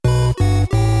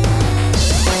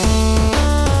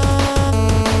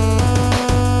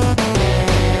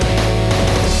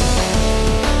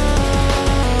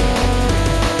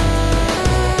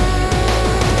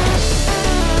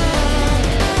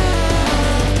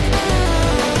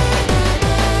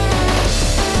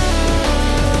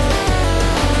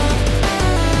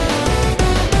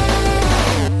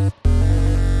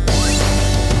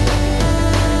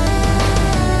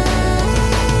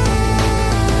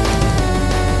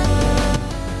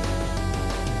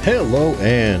Hello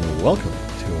and welcome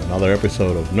to another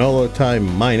episode of No Load Time.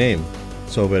 My name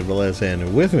is Obed Velez,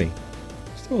 and with me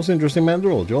is the most interesting man in the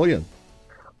world, Julian.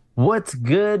 What's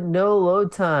good? No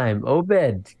load time.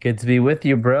 Obed, good to be with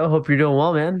you, bro. Hope you're doing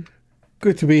well, man.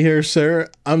 Good to be here, sir.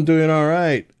 I'm doing all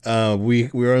right.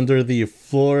 We're under the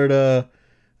Florida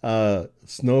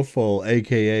snowfall,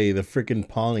 aka the freaking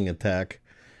pollen attack.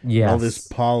 All this Yes.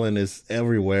 pollen is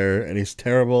everywhere, and it's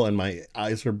terrible. And my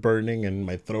eyes are burning, and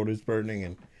my throat is burning,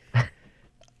 and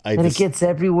I And it just gets and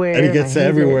it everywhere, and I gets hate it.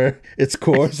 everywhere. It's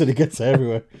coarse, and it gets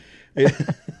everywhere.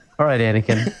 All right,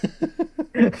 Anakin.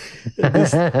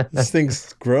 This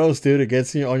thing's gross, dude. It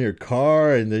gets you on your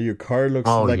car, and then your car looks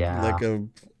Oh like yeah, a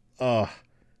oh,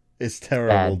 it's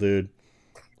terrible, bad. dude.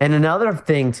 And another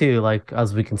thing too, like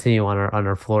as we continue on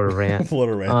our Florida rant,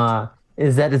 Florida rant. uh,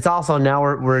 is that it's also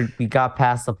now we got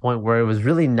past the point where it was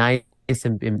really nice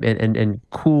and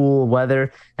cool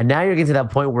weather, and now you're getting to that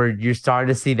point where you're starting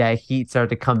to see that heat start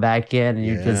to come back in, and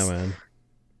Yeah,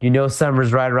 man,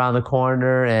 summer's right around the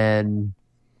corner, and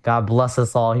God bless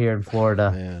us all here in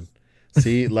Florida. man.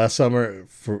 See, last summer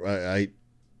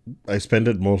I spent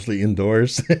it mostly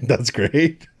indoors. That's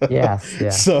great. Yes, yeah.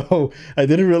 So I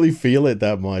didn't really feel it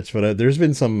that much, but there's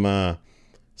been some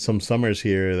summers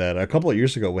here that a couple of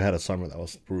years ago we had a summer that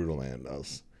was brutal, man.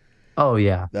 Oh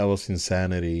yeah. That was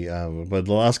insanity. But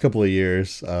the last couple of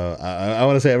years, I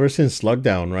want to say ever since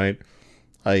lockdown, right?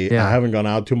 I Yeah. haven't gone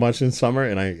out too much in summer,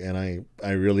 and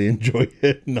I really enjoy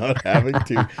it not having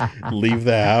to leave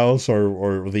the house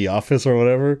or the office or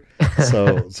whatever.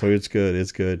 So it's good.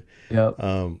 It's good. Yep.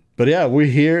 But yeah, we're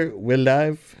here. We're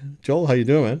live. Joel, how you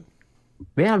doing, man?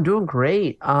 Man, I'm doing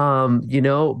great.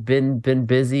 Been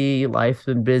busy, life's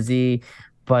been busy,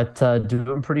 but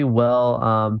doing pretty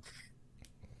well.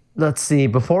 Let's see.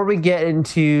 Before we get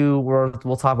into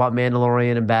we'll talk about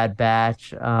Mandalorian and Bad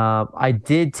Batch. I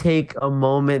did take a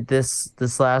moment this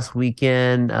last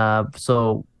weekend. I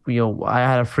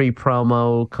had a free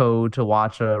promo code to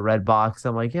watch a Redbox.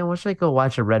 I'm like, yeah, why should I go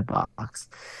watch a Redbox?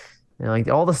 And like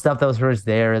all the stuff that was first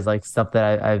there is like stuff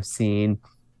that I've seen.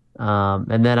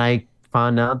 And then I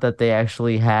found out that they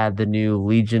actually had the new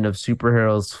Legion of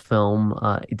Superheroes film,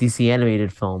 DC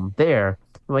animated film there.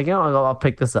 I'm like, I'll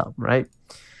pick this up, right?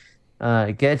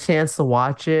 Get a chance to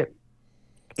watch it.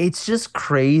 It's just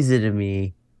crazy to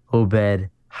me, Obed,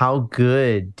 how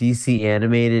good DC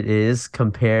animated is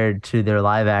compared to their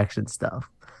live action stuff.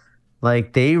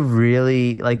 Like they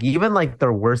really like even like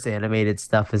their worst animated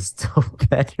stuff is still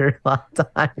better a lot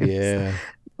of times. Yeah,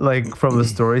 Like from a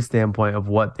story standpoint of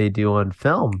what they do on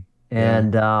film. yeah.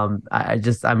 And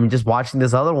just watching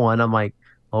this other one, I'm like,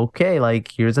 okay,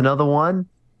 like here's another one.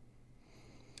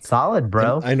 Solid,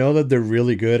 bro. I know that they're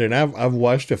really good, and I've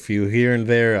watched a few here and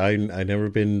there. I never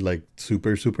been like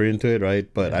super into it, right?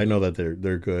 But Yeah. I know that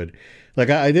they're good. Like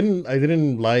I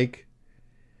didn't like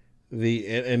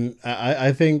and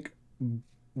I think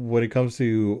when it comes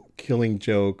to Killing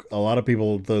Joke, a lot of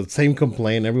people the same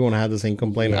complaint. Everyone had the same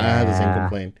complaint. I had the same Yeah.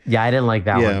 complaint. Yeah, I didn't like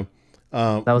that Yeah, one.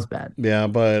 um, That was bad. yeah,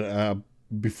 but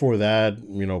before that,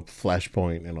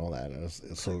 Flashpoint and all that is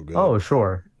so good. Oh,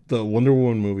 sure. The Wonder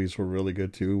Woman movies were really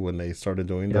good too when they started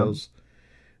doing Yep. those.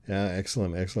 Yeah,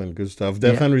 excellent, excellent, good stuff.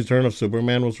 Death Yeah. and Return of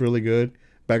Superman was really good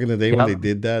back in the day when they Yep.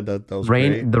 did that. That was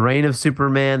great. The Reign of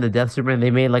Superman, the Death of Superman,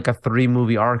 they made like a three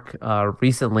movie arc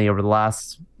recently over the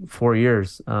last 4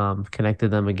 years.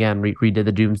 Connected them again, redid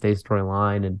the Doomsday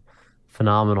storyline and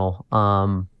phenomenal.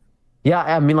 Yeah,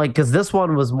 I mean, like, because this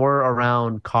one was more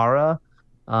around Kara.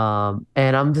 And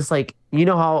I'm just like, you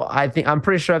know how I'm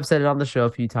pretty sure I've said it on the show a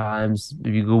few times.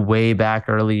 If you go way back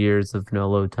early years of No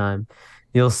Load Time,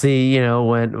 you'll see,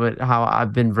 when how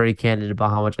I've been very candid about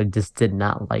how much I just did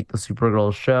not like the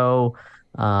Supergirl show.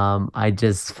 I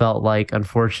just felt like,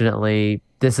 unfortunately,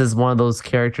 this is one of those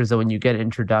characters that when you get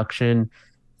introduction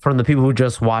from the people who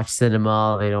just watch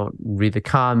cinema, they don't read the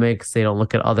comics, they don't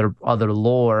look at other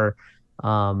lore.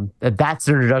 If that's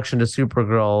their introduction to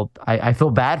Supergirl, I feel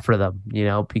bad for them,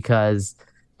 because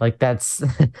like that's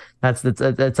that's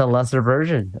a lesser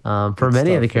version for It's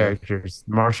many of the tough, yeah. characters,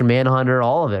 Martian Manhunter,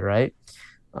 all of it, right?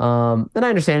 And I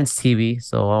understand it's TV,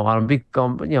 so I don't be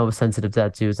sensitive to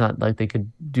that too. It's not like they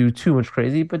could do too much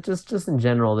crazy, but just in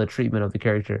general, the treatment of the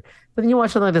character. But then you watch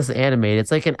something like this animated,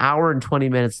 it's like an hour and 20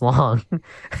 minutes long, and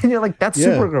you're like, that's Yeah,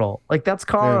 Supergirl, like that's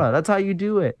yeah, Kara, that's how you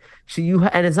do it.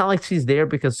 And it's not like she's there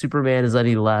because Superman is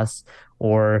any less,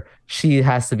 or she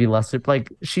has to be lesser.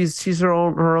 Like she's her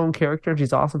own character, and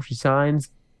she's awesome. She shines.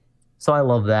 So I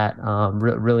love that.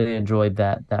 Really enjoyed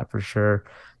that for sure.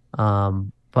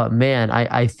 But man,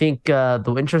 I think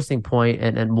the interesting point,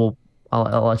 and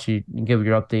I'll let you give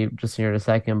your update just here in a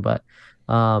second, but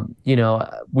You know,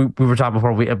 we were talking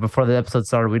before the episode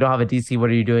started. We don't have a DC What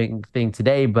Are You Doing thing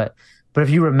today, but if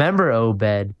you remember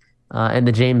Obed in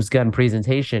the James Gunn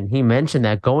presentation, he mentioned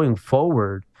that going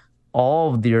forward,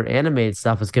 all of your animated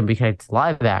stuff is going to be connected to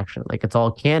live action. Like it's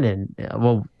all canon.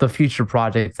 Well, the future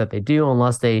projects that they do,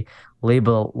 unless they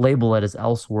label it as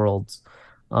Elseworlds.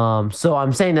 So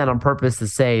I'm saying that on purpose to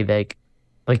say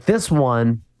like this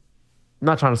one, I'm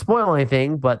not trying to spoil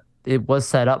anything, but it was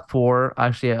set up for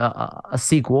actually a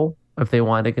sequel if they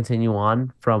wanted to continue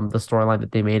on from the storyline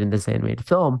that they made in this animated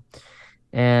film.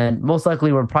 And most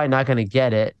likely, we're probably not going to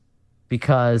get it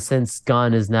because since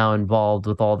Gunn is now involved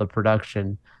with all the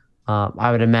production,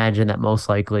 I would imagine that most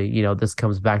likely, this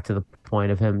comes back to the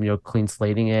point of him, clean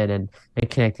slating it and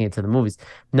connecting it to the movies.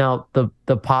 Now,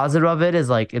 the positive of it is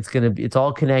like it's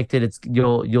all connected.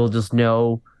 You'll just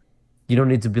know. You don't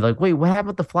need to be like, wait, what happened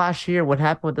with the Flash here? What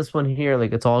happened with this one here?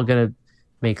 Like it's all gonna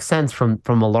make sense from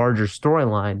a larger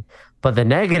storyline. But the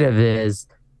negative is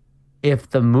if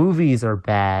the movies are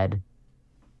bad,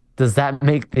 does that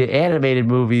make the animated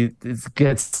movie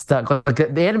get stuck? Like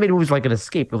the animated movie is like an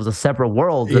escape. It was a separate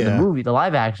world than the Yeah. movie, the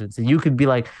live actions. And you could be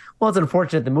like, well, it's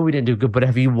unfortunate the movie didn't do good, but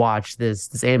have you watched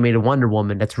this animated Wonder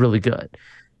Woman that's really good?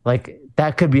 Like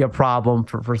that could be a problem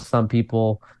for some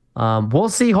people. We'll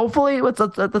see. Hopefully,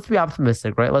 let's be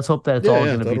optimistic, right? Let's hope that it's Yeah, all yeah,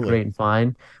 going to be totally. great and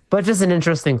fine. But just an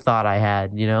interesting thought I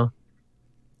had.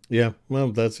 Yeah,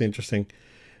 well, that's interesting.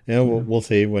 Yeah, Yeah. we'll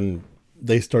see when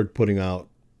they start putting out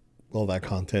all that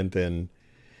content, and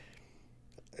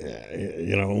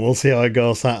we'll see how it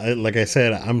goes. Like I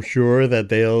said, I'm sure that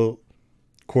they'll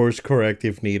course correct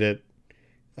if needed.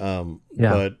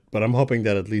 Yeah. But I'm hoping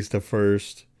that at least the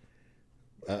first,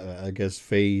 I guess,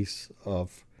 phase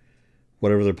of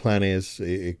whatever their plan is,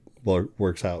 it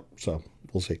works out. So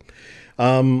we'll see.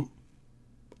 Um,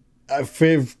 I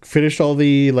finished all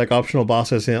the like optional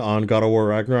bosses on God of War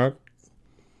Ragnarok,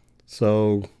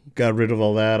 so got rid of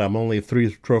all that. I'm only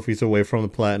 3 trophies away from the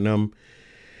platinum.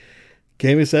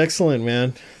 Game is excellent,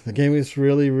 man. The game is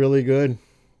really, really good,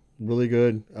 really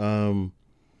good. And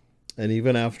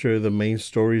even after the main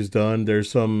story is done, there's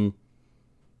some,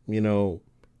 you know,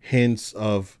 hints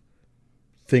of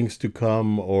things to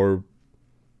come or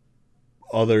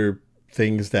other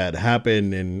things that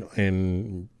happen,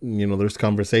 and there's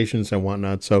conversations and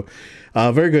whatnot. So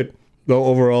very good. Though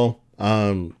overall,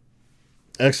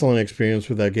 excellent experience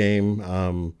with that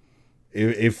game.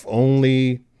 If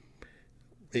only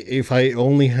if I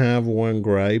only have one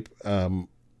gripe, and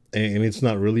it's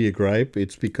not really a gripe,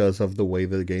 it's because of the way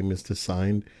the game is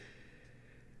designed.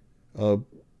 Uh,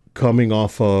 Coming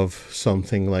off of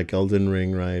something like Elden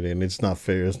Ring, right? And it's not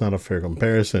fair. It's not a fair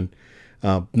comparison.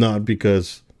 Not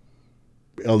because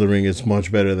Elden Ring is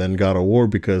much better than God of War,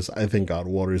 because I think God of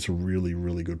War is a really,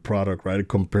 really good product, right?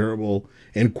 Comparable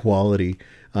in quality,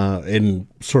 and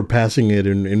surpassing it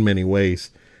in many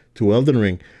ways to Elden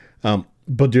Ring.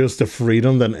 But just the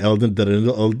freedom that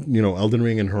Elden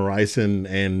Ring and Horizon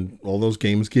and all those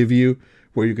games give you,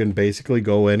 where you can basically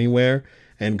go anywhere.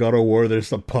 And God of War,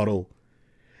 there's a puddle,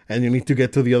 and you need to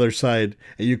get to the other side,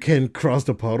 and you can't cross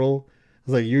the puddle.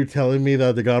 It's like you're telling me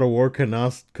that the God of War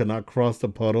cannot cross the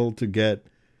puddle to get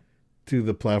to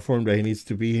the platform that he needs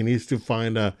to be. He needs to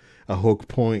find a hook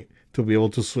point to be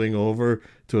able to swing over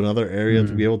to another area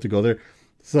to be Mm. able to go there.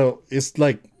 So it's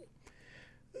like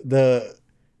the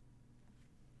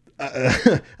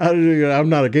I'm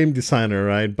not a game designer,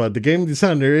 right? But the game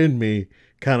designer in me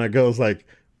kind of goes like,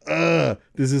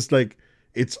 this is like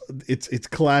it's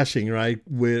clashing, right?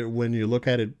 Where when you look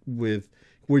at it with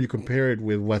where you compare it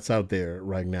with what's out there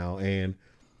right now, and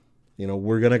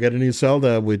we're gonna get a new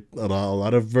Zelda with a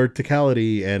lot of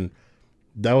verticality, and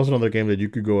that was another game that you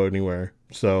could go anywhere.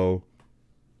 So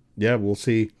yeah, we'll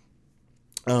see.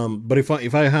 But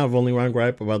if I have only one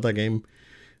gripe about that game,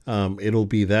 it'll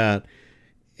be that.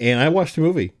 And I watched a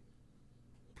movie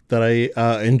that I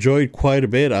enjoyed quite a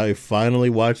bit. I finally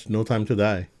watched No Time to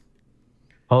Die.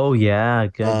 Oh yeah,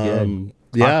 good. Talk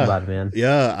Yeah, about it, man.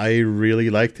 yeah, I really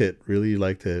liked it. Really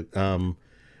liked it. My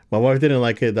wife didn't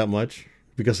like it that much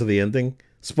because of the ending.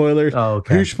 Spoilers, Oh,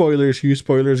 okay. huge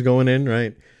spoilers going in,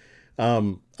 right?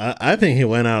 I think he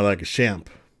went out like a champ.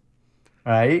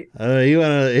 Right? He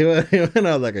went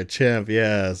out like a champ.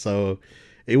 Yeah, so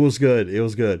it was good. It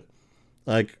was good.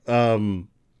 Like, uh,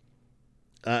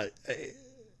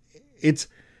 it's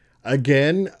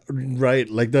again right.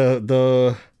 Like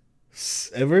the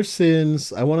ever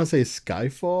since I want to say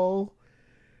Skyfall,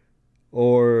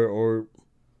 or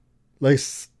like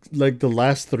like the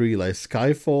last three, like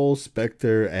Skyfall,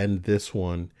 Spectre, and this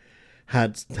one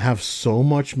have so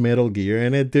much Metal Gear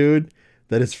in it, dude,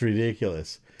 that it's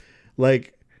ridiculous.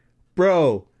 Like,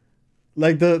 bro,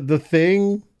 Like the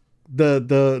thing, it's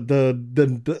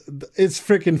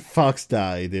freaking Fox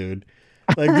die, dude.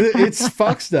 Like it's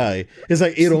Fox die. It's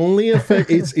like it only affect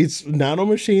it's nano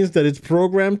machines that it's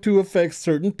programmed to affect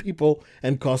certain people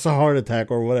and cause a heart attack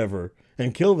or whatever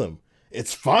and kill them.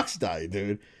 It's Fox die,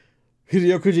 dude.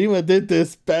 Hideo Kojima did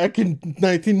this back in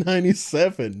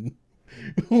 1997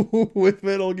 with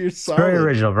Metal Gear Solid. Very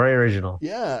original, very original.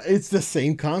 Yeah, it's the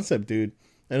same concept, dude.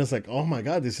 And it's like, oh my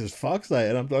god, this is Fox Die,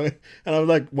 and I'm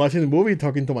like watching the movie,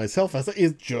 talking to myself. I was like,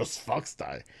 it's just Fox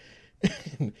Die,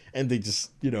 and they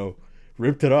just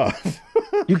ripped it off.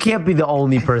 You can't be the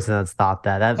only person that's thought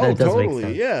that. That does totally,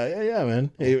 make sense. yeah, man.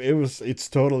 It's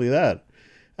totally that.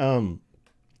 And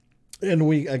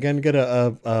we again get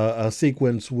a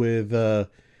sequence with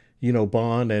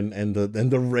Bond and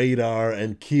the radar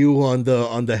and Q on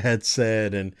the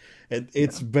headset, and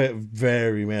it's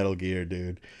very Metal Gear,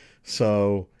 dude.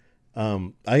 So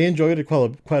I enjoyed it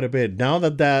quite a bit. Now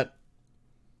that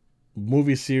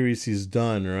movie series is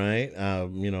done, right?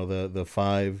 The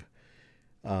five,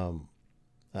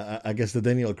 I guess the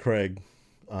Daniel Craig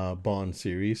Bond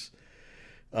series.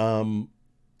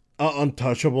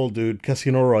 Untouchable, dude.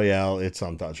 Casino Royale, it's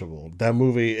untouchable. That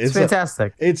movie, it's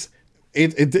fantastic. This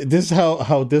is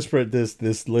how disparate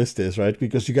this list is, right?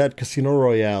 Because you got Casino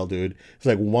Royale, dude. It's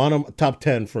like one of top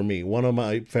 10 for me, one of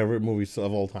my favorite movies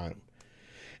of all time.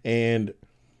 And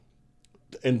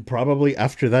probably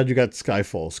after that you got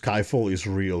Skyfall. Skyfall is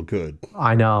real good.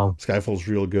 I know. Skyfall's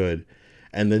real good.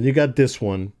 And then you got this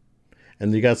one,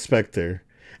 and you got Spectre.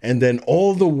 And then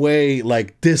all the way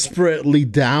like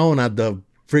disparately down at the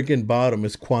freaking bottom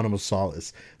is Quantum of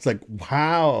Solace. It's like,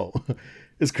 wow.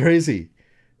 It's crazy.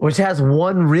 Which has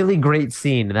one really great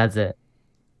scene, and that's it.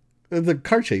 The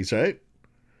car chase, right?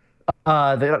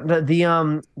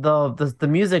 The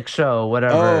music show,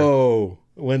 whatever. Oh,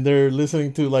 when they're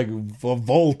listening to like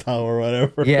Volta or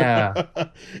whatever. Yeah.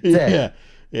 Yeah.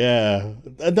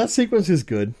 That sequence is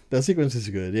good. Yeah, it's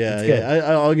yeah. Good.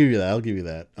 I'll give you that.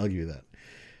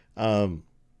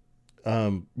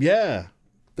 Yeah.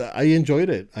 I enjoyed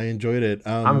it.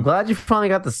 I'm glad you finally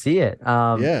got to see it.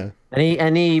 Yeah.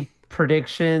 Any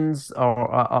predictions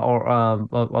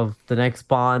of the next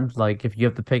Bond? Like, if you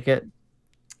have to pick it.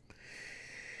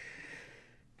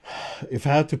 If I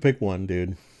had to pick one,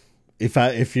 dude,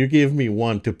 if you give me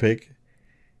one to pick,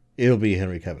 it'll be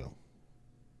Henry Cavill.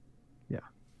 Yeah.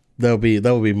 That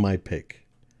would be my pick.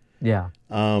 Yeah.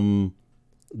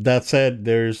 That said,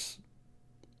 there's,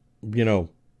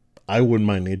 I wouldn't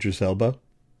mind Idris Elba.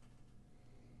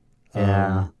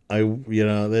 Yeah.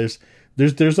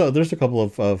 There's a couple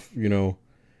of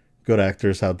good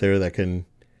actors out there that can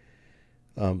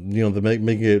they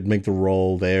make the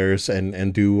role theirs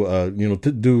and do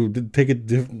take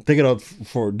it out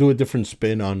for do a different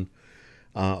spin on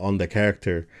the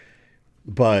character,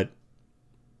 but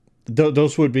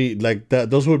those would be like that.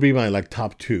 Those would be my like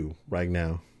top two right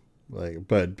now. Like,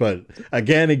 but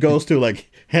again, it goes to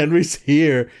like Henry's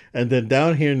here, and then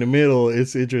down here in the middle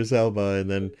it's Idris Elba,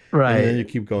 and then you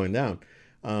keep going down.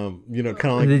 Kind of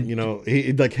like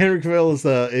he like Henry Cavill is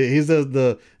he's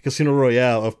the Casino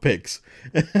Royale of picks.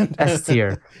 S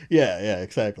tier. Yeah,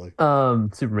 exactly.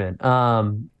 Superman.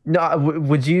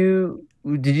 No,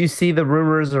 did you see the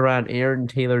rumors around Aaron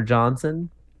Taylor Johnson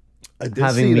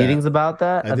having meetings about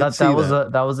that? I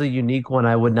thought that was a unique one.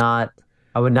 I would not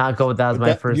go with that as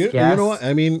my first guess. You know what?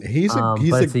 I mean, he's a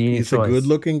good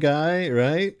looking guy,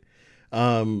 right?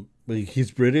 He's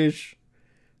British.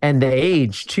 And the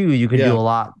age too, you can do a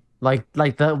lot. Like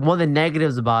the one of the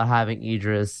negatives about having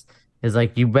Idris is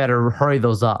like you better hurry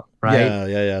those up, right?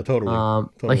 Yeah, totally.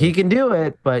 Like he can do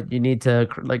it, but you need to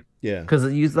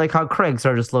because you like how Craig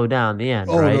started to slow down in the end.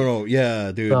 Right? No,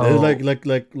 yeah, dude. So,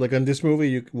 like on this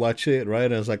movie, you watch it, right?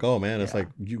 And it's like, oh man, it's like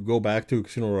you go back to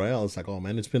Casino Royale. It's like, oh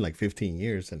man, it's been like 15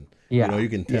 years, and you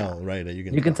can tell, right? You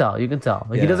can tell.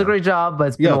 Like, he does a great job, but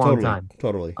it's been a long time.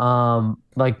 Totally. So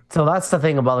that's the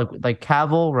thing about like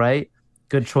Cavill, right?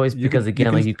 Good choice because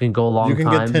you can go a long time. You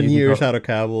can get 10 years out of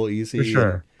Cavill easy. For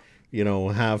sure.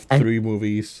 And, have 3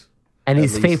 movies. And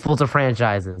he's faithful to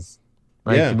franchises.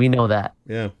 Like we know that.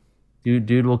 Yeah.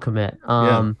 Dude will commit.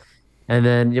 And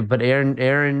then, but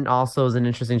Aaron also is an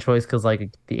interesting choice because, like,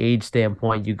 the age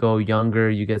standpoint, you go younger,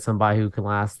 you get somebody who can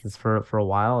last this for a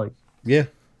while. Like,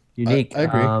 unique. I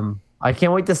agree. I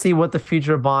can't wait to see what the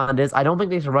future of Bond is. I don't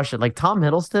think they should rush it. Like Tom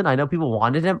Hiddleston, I know people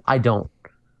wanted him. I don't.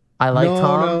 I like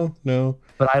Tom. No.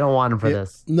 But I don't want him for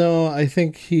this. No, I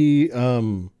think he's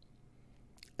a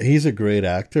great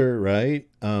actor, right?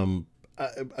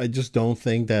 I just don't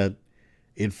think that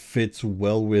it fits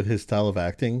well with his style of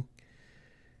acting.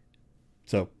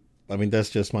 So I mean, that's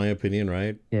just my opinion,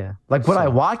 right? Yeah. Like, would I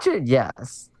So, watch it?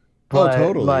 Yes. oh, But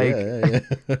totally. like, Yeah,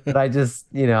 yeah, but I just,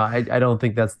 I don't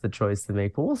think that's the choice to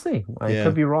make. But we'll see. I yeah.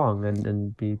 could be wrong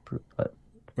and but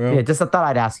yeah, Well, just I thought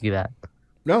I'd ask you that.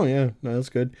 no, yeah, no, that's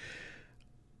good.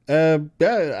 Yeah,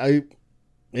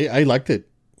 I liked it.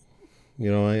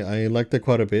 I liked it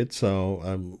quite a bit. So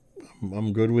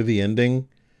I'm good with the ending.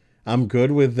 I'm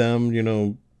good with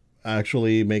them.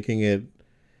 Actually making it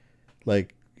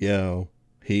like,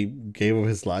 he gave up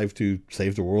his life to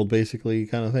save the world, basically,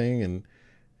 kind of thing, and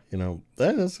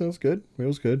that's good. It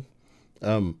was good.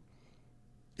 Um,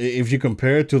 if you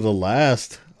compare it to the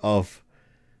last of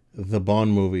the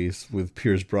Bond movies with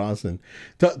Pierce Brosnan,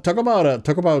 talk about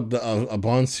a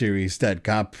Bond series that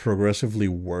got progressively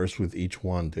worse with each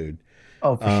one, dude.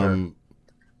 Oh, for sure. Um,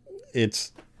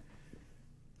 it's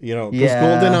because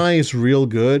Yeah, GoldenEye is real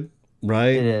good, it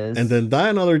right? And is. then Die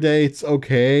Another Day, it's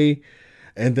okay.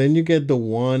 And then you get the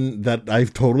one that I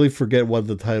totally forget what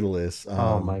the title is.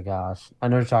 Oh my gosh. I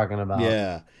know what you're talking about.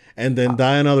 Yeah. And then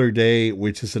Die Another Day,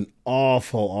 which is an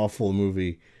awful, awful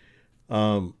movie.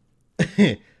 Um,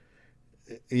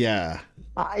 yeah.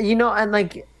 And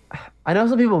like I know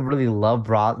some people really love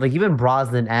like even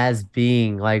Brosnan as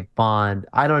being like Bond.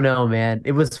 I don't know, man.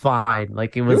 It was fine.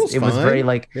 Like It was it was very fine.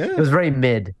 like it Yeah. was very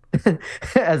mid,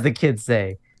 as the kids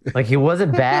say. Like he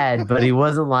wasn't bad, but he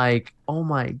wasn't like, oh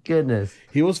my goodness.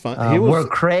 He was fine. He Where was,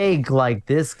 Craig, like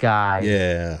this guy,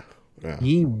 yeah. Yeah.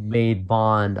 he made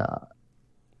Bond.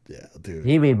 Yeah, dude.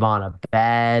 He made Bond a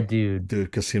bad dude.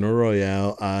 Dude, Casino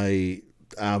Royale, I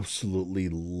absolutely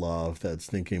love that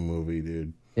stinking movie,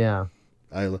 dude. Yeah.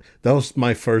 That was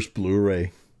my first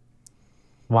Blu-ray.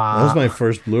 That was my Wow.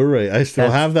 first Blu-ray. I still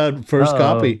That's have that first oh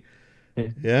copy.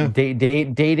 Yeah.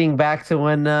 dating back to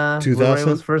when Blu-ray was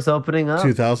 2000, first opening up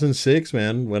 2006,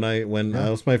 man. When yeah that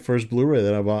was my first Blu-ray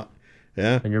that I bought.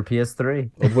 Yeah. on your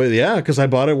PS3. Oh, but yeah, because I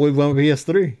bought it with one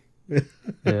PS3.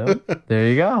 Yeah, there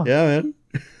you go. Yeah,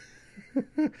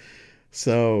 man.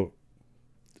 So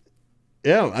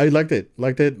yeah, I liked it.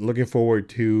 Liked it. Looking forward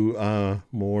to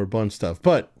more Bond stuff.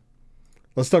 But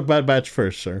let's talk Bad Batch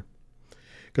first, sir.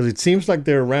 Because it seems like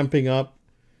they're ramping up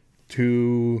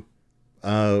to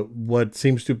what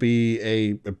seems to be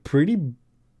a pretty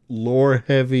lore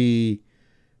heavy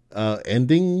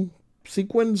ending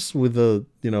sequence with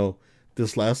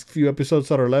this last few episodes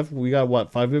that are left. We got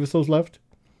what, 5 episodes left?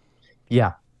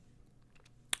 Yeah.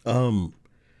 Um,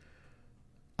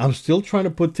 I'm still trying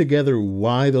to put together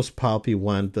why those Palpy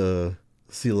want the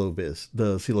Silo Beast,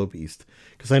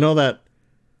 because I know that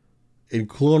in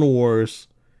Clone Wars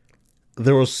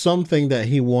there was something that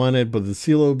he wanted, but the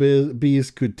Silo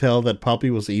Beast could tell that Palpy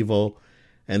was evil,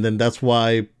 and then that's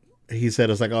why he said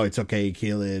it's like, oh, it's okay,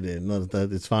 kill it, and that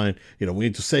it's fine. We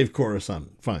need to save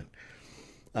Coruscant, fine.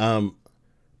 Um,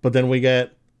 but then we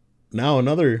get now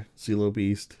another Silo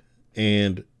Beast,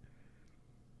 and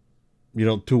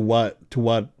to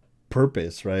what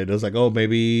purpose, right? It's like, oh,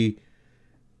 maybe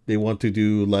they want to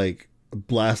do like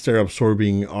blaster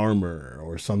absorbing armor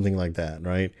or something like that,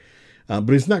 right? But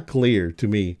it's not clear to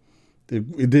me.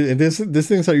 These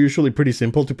things are usually pretty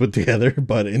simple to put together,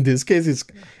 but in this case,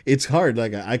 it's hard.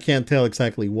 Like I can't tell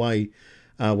exactly why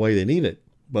they need it.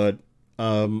 But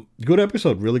good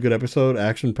episode, really good episode,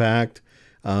 action packed.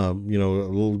 A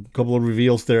little couple of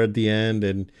reveals there at the end,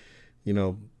 and you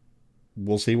know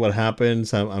we'll see what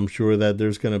happens. I'm sure that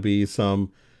there's going to be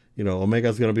some,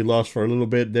 Omega's going to be lost for a little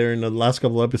bit there in the last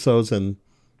couple of episodes, and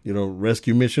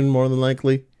rescue mission more than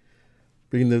likely,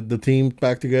 bringing the team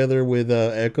back together with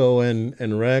Echo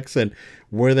and Rex. And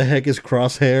where the heck is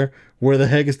Crosshair? Where the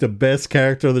heck is the best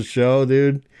character of the show,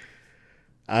 dude?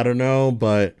 I don't know,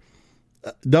 but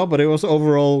no, but it was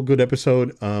overall good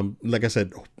episode. Like I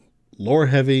said, lore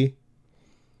heavy.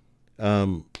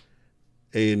 Um,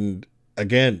 and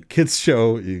again, kids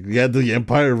show, you had the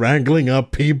Empire wrangling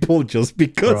up people just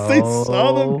because they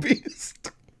saw the Bro.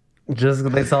 beast. Just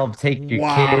they saw take your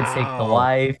kids, take the Wow.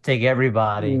 wife, take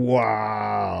everybody.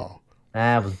 Wow.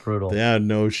 That was They brutal. had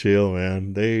no shield,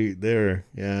 man. They're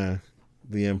yeah,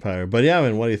 the Empire. But yeah,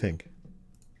 man, what do you think?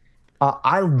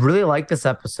 I really like this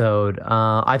episode.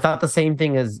 I thought the same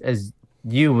thing as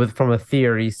you with from a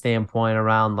theory standpoint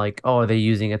around like, oh, are they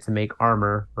using it to make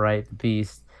armor, right? The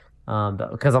beast.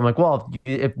 Because I'm like, well,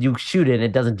 if you shoot it and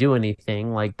it doesn't do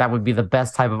anything, like that would be the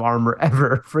best type of armor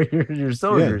ever for your Yeah.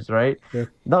 soldiers, right? Yeah.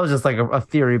 That was just like a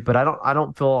theory, but I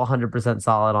don't feel 100%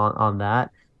 solid on that.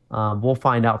 We'll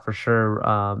find out for sure,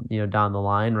 down the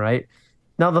line, right?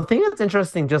 Now, the thing that's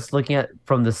interesting, just looking at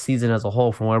from the season as a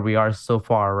whole, from where we are so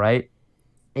far, right,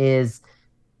 is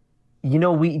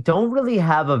we don't really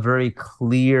have a very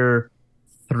clear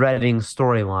threading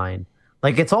storyline.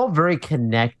 Like it's all very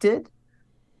connected,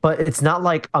 but it's not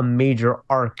like a major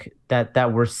arc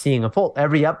that we're seeing unfold.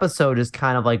 Every episode is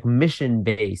kind of like mission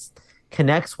based,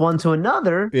 connects one to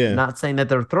another. Yeah. Not saying that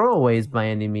they're throwaways by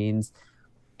any means,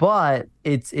 but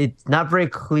it's not very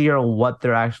clear on what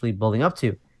they're actually building up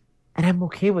to. And I'm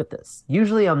okay with this.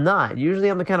 Usually I'm not. Usually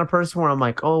I'm the kind of person where I'm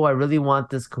like, oh, I really want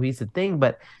this cohesive thing.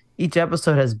 But each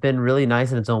episode has been really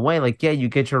nice in its own way. Like, yeah, you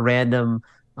get your random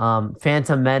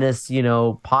Phantom Menace,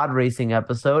 pod racing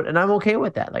episode, and I'm okay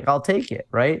with that. Like, I'll take it,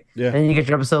 right? Yeah. And then you get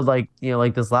your episode like,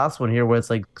 like this last one here where it's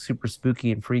like super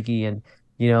spooky and freaky and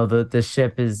the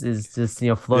ship is just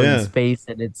floating in Yeah. space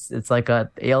and it's like a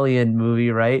alien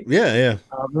movie, right? Yeah. Yeah.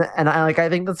 And I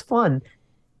think that's fun.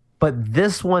 But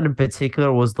this one in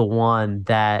particular was the one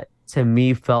that to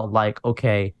me felt like,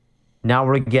 okay, now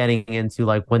we're getting into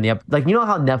like when like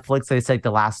how Netflix they say like the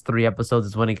last three episodes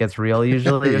is when it gets real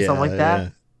usually or something like that. Yeah.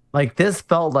 Like this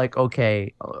felt like,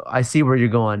 okay, I see where you're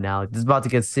going now. This is about to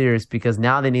get serious because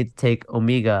now they need to take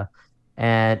Omega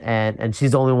and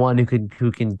she's the only one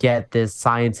who can get this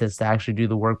scientist to actually do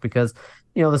the work because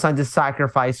the scientist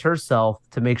sacrificed herself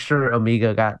to make sure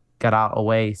Omega got out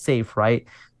away safe, right?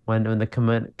 When the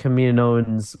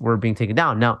Kaminoans were being taken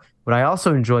down. Now, what I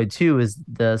also enjoyed too is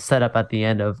the setup at the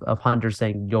end of Hunter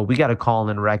saying, "Yo, we got to call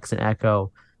in Rex and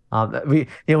Echo." We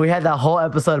had that whole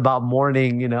episode about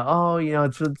mourning. Oh, we all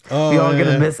yeah.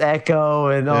 gonna miss Echo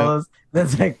and all Yep. those.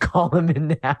 Let's like call him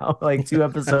in now, like two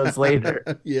episodes later.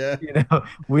 Yeah.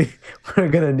 We we're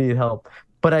gonna need help.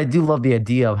 But I do love the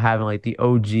idea of having like the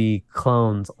OG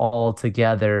clones all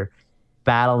together,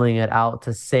 battling it out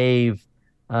to save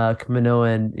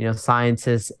Kaminoan,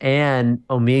 scientists and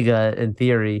Omega in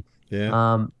theory.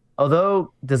 Yeah.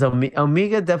 Although does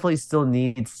Omega definitely still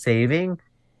needs saving,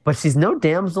 but she's no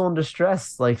damsel in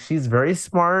distress. Like she's very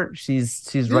smart. She's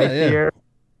Yeah. right Yeah. there,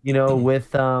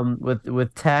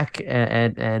 with Tech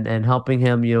and helping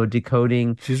him,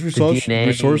 decoding She's the DNA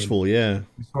resourceful. Yeah.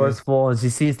 resourceful and she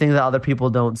sees things that other people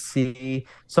don't see.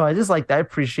 So I just I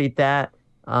appreciate that.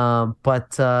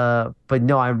 But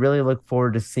no, I really look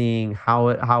forward to seeing how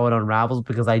it unravels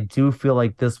because I do feel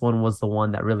like this one was the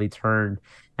one that really turned.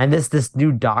 And this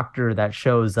new doctor that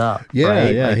shows up, Yeah.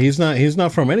 right? Yeah. Like, he's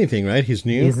not from anything, right? He's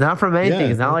new. he's not from anything. Yeah.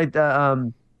 It's not like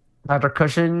the Dr.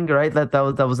 Cushing, right? That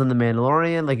was in the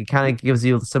Mandalorian. Like it kind of gives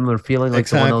you a similar feeling, like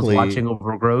the one that was Exactly. watching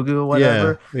over Grogu or Yeah.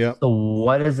 whatever. Yeah. So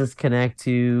what does this connect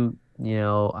to?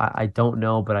 I don't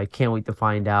know, but I can't wait to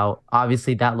find out.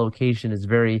 Obviously, that location is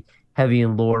very heavy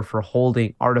in lore for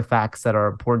holding artifacts that are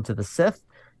important to the Sith,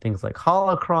 things like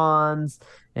holocrons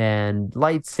and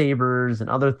lightsabers and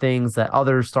other things that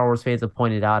other Star Wars fans have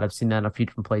pointed out. I've seen that in a few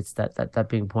different places that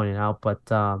being pointed out. But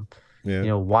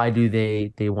Yeah. why do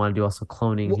they want to do also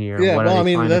cloning here? Yeah. What Well, are I they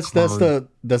mean, trying to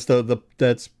that's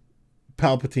that's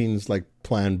Palpatine's like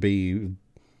plan B,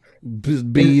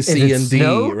 Is C, it and D,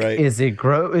 Snoke? right? Is it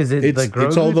Is it the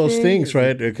It's all Grogu those thing? things, Is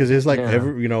right? Because it's like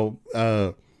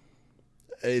Yeah.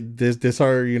 this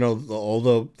are all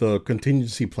the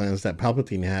contingency plans that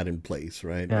Palpatine had in place,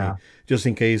 right? Yeah. Like, just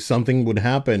in case something would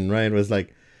happen, right? It was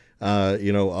like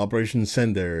Operation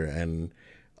Sender and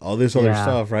all this other Yeah.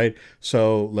 stuff, right?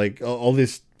 So like all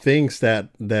these things that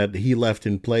he left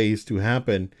in place to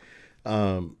happen,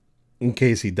 in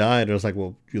case he died. It was like,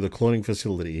 well, you're the cloning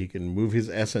facility. He can move his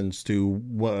essence to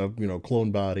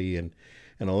clone body and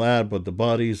all that, but the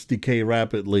bodies decay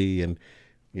rapidly, and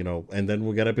then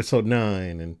we got episode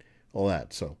 9 and all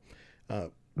that. So,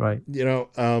 Right.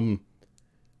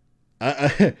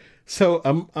 So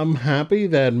I'm happy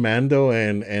that Mando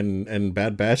and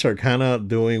Bad Batch are kind of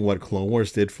doing what Clone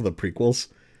Wars did for the prequels,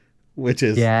 which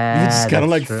is Yeah, just kind of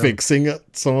that's like true. fixing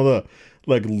some of the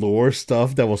like lore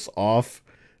stuff that was off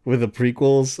with the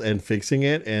prequels and fixing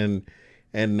it, and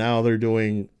now they're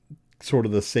doing sort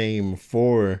of the same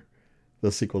for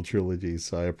the sequel trilogy.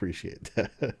 So I appreciate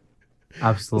that.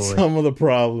 Absolutely. Some of the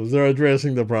problems they're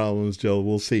addressing the problems, Joe.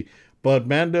 We'll see. But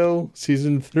Mando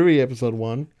season 3 episode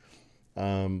 1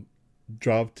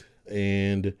 dropped,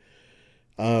 and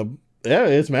yeah,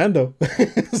 it's Mando.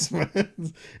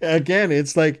 Again,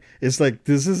 it's like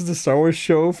this is the Star Wars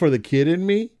show for the kid in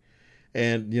me,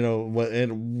 and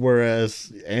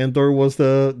whereas Andor was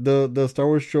the Star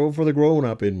Wars show for the grown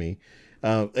up in me.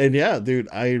 And yeah, dude,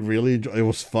 I really enjoyed. It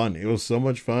was fun. It was so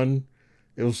much fun.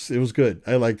 It was good.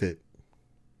 I liked it.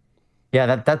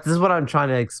 Yeah, this is what I'm trying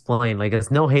to explain. Like, it's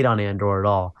no hate on Andor at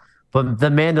all, but The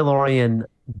Mandalorian,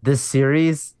 this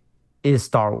series is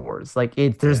Star Wars. Like,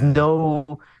 there's Yeah.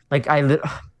 no like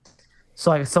so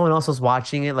like someone else was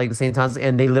watching it like the same time,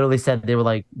 and they literally said they were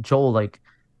like, Joel, like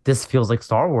this feels like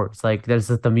Star Wars. Like, there's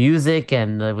the music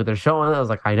and what they're showing. I was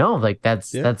like, I know, like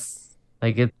Yeah. that's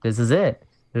like it. This is it.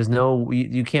 There's no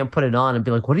you can't put it on and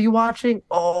be like, "What are you watching?"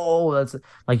 Oh, that's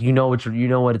like you know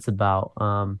what it's about.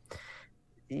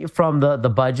 From the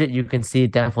budget, you can see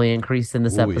it definitely increased in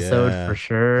this Oh episode for yeah,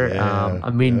 sure. yeah, I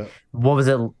mean, yeah. what was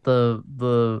it?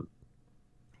 The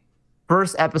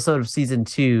first episode of season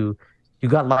two, you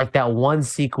got like that one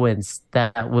sequence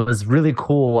that was really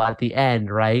cool at the end,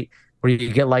 right? Where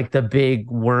you get like the big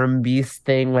worm beast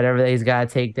thing, whatever that he's got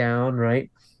to take down,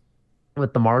 right?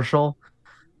 With the marshal.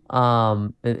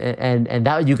 And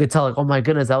that you could tell, like, oh my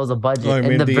goodness, that was a Oh, budget. I In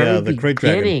mean the very the Great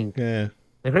Dragon. beginning, Yeah,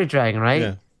 the Great Dragon, right?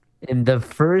 yeah. In the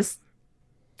first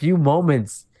few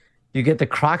moments, you get the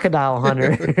crocodile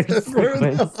hunter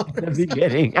sequence in the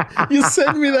beginning. You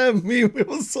sent me that meme. It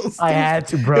was so I stupid. had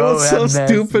to, It bro. was That so mess.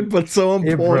 stupid, but so on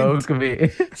It point. broke me.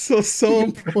 So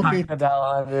on point.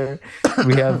 Crocodile hunter.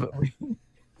 We have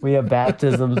we have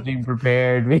baptisms being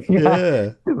prepared.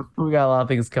 Yeah, We got a lot of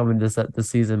things coming this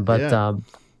season, yeah.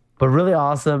 but really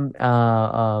awesome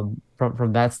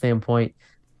from that standpoint.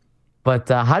 But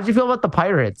how did you feel about the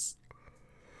pirates?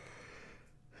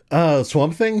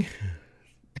 Swamp Thing.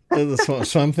 The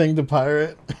Swamp Thing, the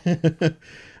pirate.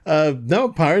 No,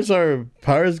 pirates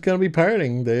gonna be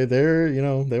pirating. They're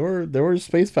they were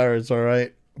space pirates, all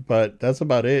right, but that's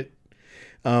about it.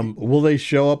 Will they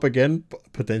show up again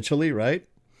potentially? Right.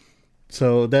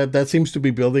 So that seems to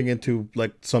be building into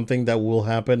like something that will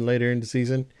happen later in the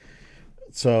season.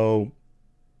 So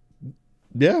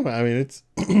yeah, I mean it's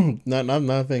not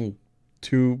nothing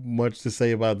too much to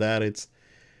say about that. It's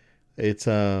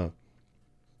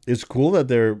it's cool that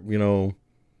they're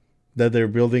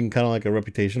building kind of like a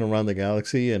reputation around the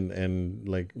galaxy, and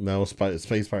like now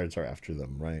space pirates are after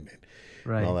them, right, and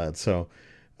all Right. that. So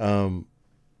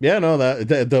yeah, no,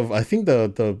 I think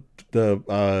the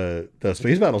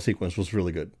space battle sequence was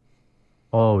really good.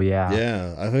 Oh yeah.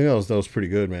 Yeah, I think that was pretty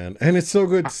good, man. And it's so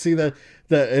good to see that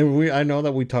and I know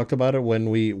that we talked about it when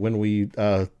we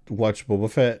watched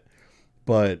Boba Fett,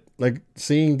 but like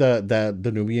seeing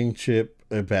the Nubian ship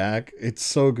back, it's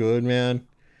so good, man.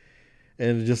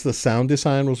 And just the sound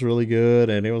design was really good,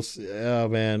 and it was, oh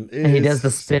man, And he does it's the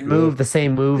so spin good. move, the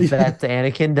same move Yeah, that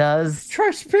Anakin does,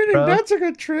 try spinning. bro. That's a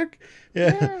good trick.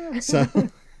 Yeah. Yeah.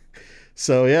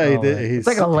 So yeah, he Oh did. man. It's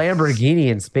like a Lamborghini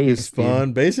in He's space, dude.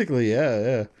 fun, basically. Yeah,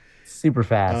 yeah. Super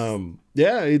fast.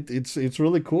 Yeah, it's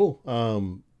really cool.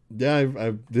 Yeah,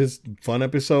 I this fun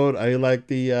episode. I like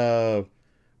the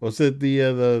what's it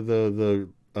the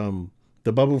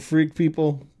bubble freak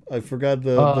people. I forgot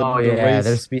Oh the yeah,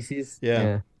 their race. species.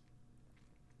 Yeah,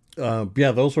 Yeah.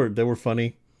 yeah, they were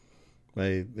funny.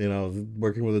 I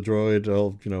working with a droid.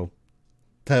 I'll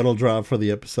title drop for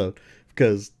the episode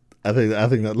because I think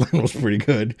that line was pretty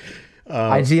good.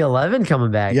 Uh, IG-11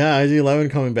 coming back. yeah, IG-11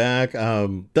 coming back.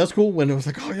 That's cool. When it was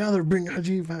like, oh yeah, they're bringing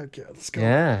IG back. Yeah, let's go.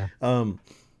 Yeah. Um,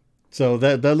 so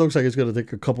that looks like it's gonna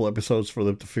take a couple episodes for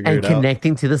them to figure And it out.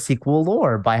 connecting to the sequel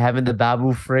lore by having the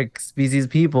Babu Frick species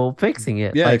people fixing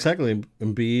it. Yeah, Like, exactly.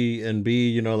 And be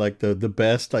like the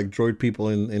best like droid people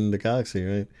in the galaxy,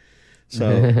 right? So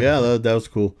yeah. yeah, that was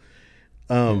cool.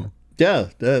 Yeah,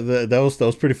 that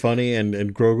was pretty funny, and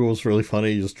Grogu was really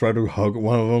funny. He just tried to hug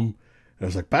one of them. And I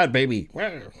was like, "Bad baby,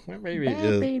 bad baby." Bad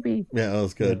Yeah, baby. yeah, that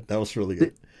was Yeah. good. That was really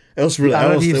good. It was really, I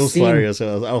don't know if it you've was seen. hilarious.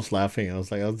 I was laughing. I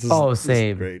was like, Oh, this is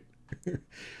same. great."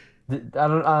 I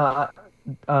don't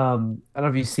know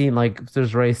if you've seen like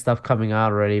there's Ray stuff coming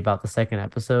out already about the second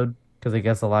episode because I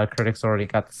guess a lot of critics already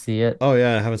got to see it. Oh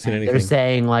yeah, I haven't seen And they're anything.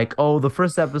 saying like, oh, the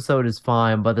first episode is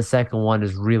fine, but the second one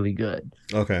is really good.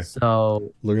 Okay,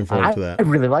 So looking forward I, to I that.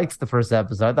 really liked the first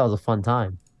episode. I thought it was a fun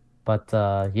time. But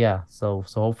yeah, so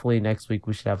hopefully next week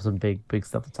we should have some big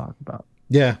stuff to talk about.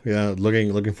 Yeah, yeah,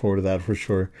 looking forward to that for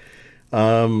sure.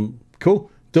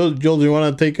 Cool. Joel, do you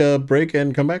want to take a break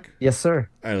and come back? Yes, sir.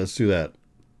 All right, let's do that.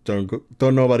 Don't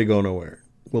nobody go nowhere.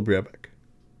 We'll be right back.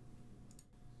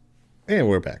 And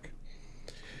we're back.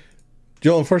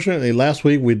 Joel, unfortunately, last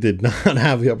week we did not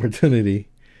have the opportunity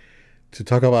to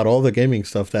talk about all the gaming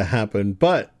stuff that happened,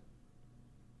 but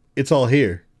it's all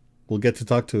here. We'll get to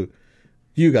talk to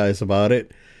you guys about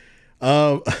it.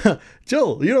 Um,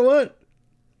 Joel, you know what?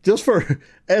 Just for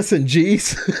S and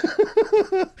G's,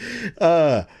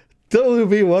 uh,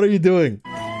 WB, what are you doing?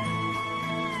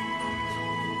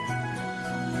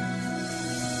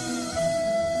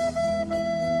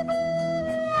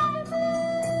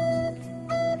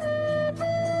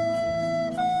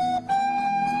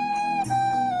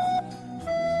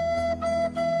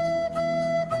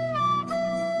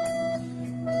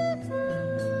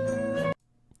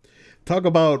 Talk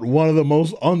about one of the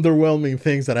most underwhelming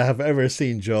things that I have ever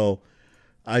seen, Joel.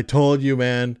 I told you,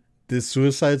 man, this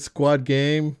Suicide Squad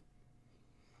game,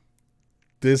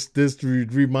 This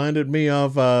reminded me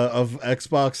of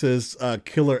Xbox's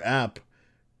killer app,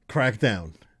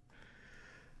 Crackdown.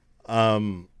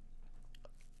 Um,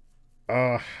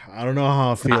 I don't know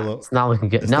how I feel. It's not looking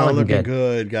good. It's Not not looking looking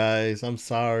good. good, guys. I'm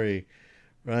sorry.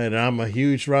 Right, and I'm a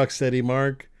huge Rocksteady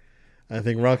mark. I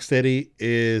think Rocksteady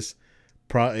is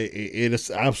it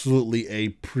is absolutely a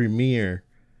premier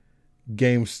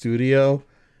game studio.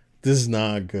 This is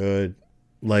not good.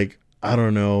 Like, I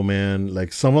don't know, man.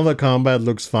 Like, some of the combat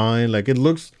looks fine. Like, it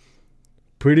looks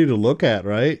pretty to look at,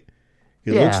 right?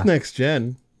 It looks Yeah. next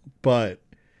gen, but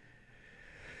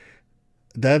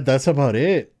that's about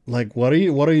it. Like, what are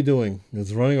you doing?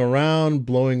 It's running around,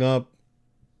 blowing up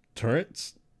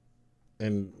turrets,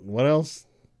 and what else?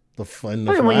 The I mean,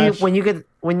 when you Flash. when you get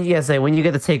when you yeah, say when you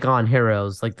get to take on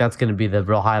heroes, like that's gonna be the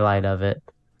real highlight of it.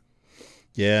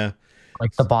 Yeah,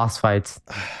 Like the boss fights.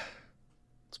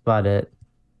 That's about it.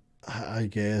 I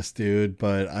guess, dude.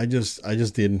 But I just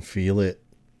didn't feel it.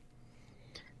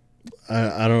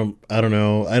 I don't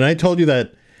know. And I told you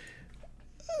that.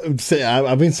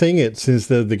 I've been saying it since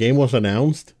the game was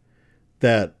announced.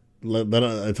 That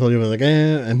I told you I was like,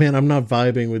 man, I'm not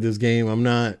vibing with this game. I'm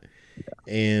not,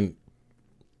 and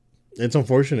it's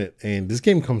unfortunate. And this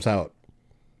game comes out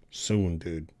soon,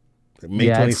 dude. May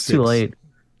Yeah, twenty it's too sixth. late.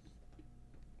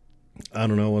 I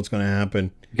don't know what's gonna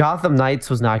happen. Gotham Knights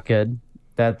was not good.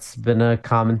 That's been a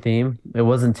common theme. It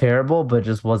wasn't terrible, but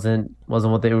just wasn't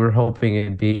what they were hoping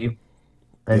it'd be.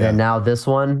 And then Yeah, now this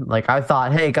one, like I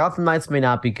thought, hey, Gotham Knights may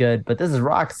not be good, but this is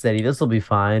Rocksteady. This will be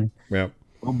fine. yeah.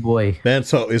 Oh boy. Man,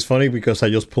 so it's funny because I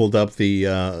just pulled up the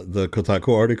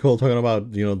Kotaku article talking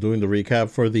about doing the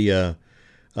recap for the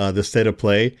state of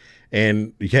play,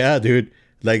 and yeah, dude,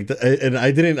 like, and I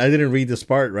didn't read this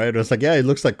part, right. I was like, yeah, it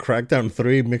looks like Crackdown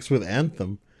 3 mixed with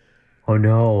Anthem. Oh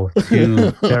no. Two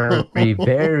very,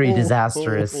 very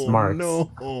disastrous Oh marks.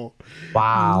 no,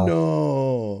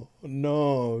 Wow.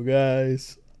 no,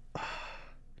 guys,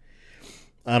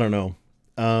 I don't know.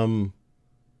 Um,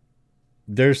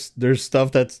 there's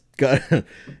stuff that's got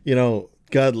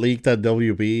got leaked at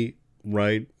WB,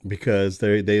 right? Because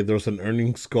there was an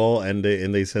earnings call, and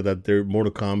they said that their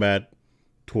Mortal Kombat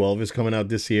 12 is coming out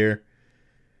this year.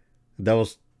 That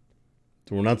was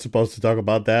We're not supposed to talk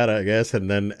about that, I guess. And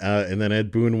then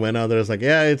Ed Boon went out there. It's like,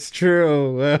 yeah, it's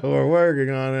true. We're working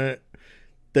on it.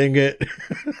 Dang it!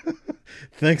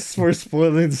 Thanks for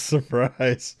spoiling the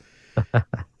surprise.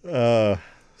 Uh,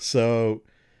 so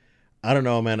I don't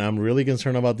know, man. I'm really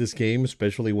concerned about this game,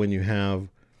 especially when you have,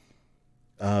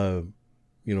 uh,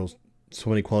 you know, so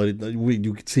many quality.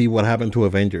 You could see what happened to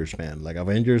Avengers, man. Like,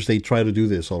 Avengers, they try to do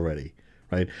this already,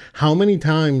 right? How many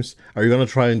times are you gonna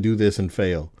try and do this and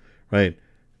fail, right?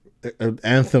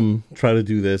 Anthem try to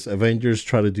do this. Avengers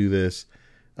try to do this,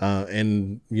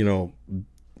 and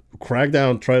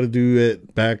Crackdown try to do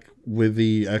it back with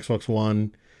the Xbox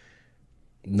One.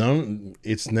 None,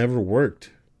 it's never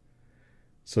worked.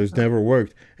 So it's never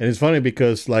worked, and it's funny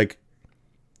because, like,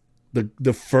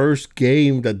 the first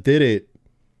game that did it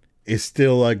is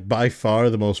still, like, by far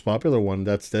the most popular one.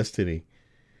 That's Destiny.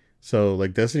 So,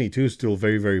 like, Destiny 2 is still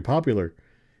very, very popular,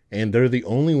 and they're the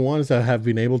only ones that have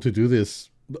been able to do this.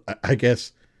 I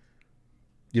guess,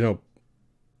 you know,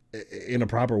 in a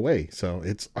proper way. So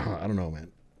it's I don't know, man.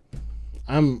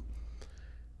 I'm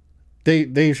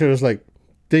they should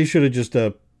have just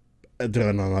done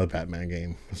another Batman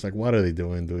game. It's like, what are they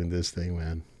doing this thing,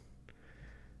 man?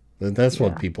 That's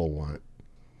what Yeah. people want,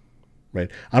 right?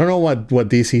 I don't know what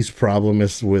DC's problem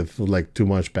is with, like, too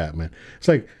much Batman. It's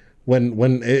like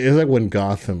it's like when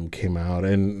Gotham came out,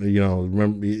 and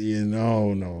remember,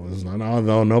 no, it's not,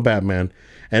 no Batman,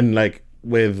 and, like,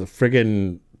 with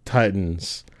friggin'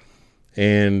 Titans,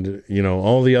 and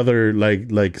all the other, like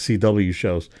CW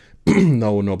shows,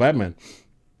 no Batman.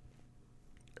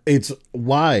 It's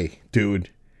why, dude.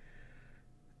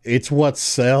 It's what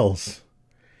sells.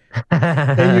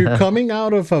 And you're coming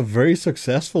out of a very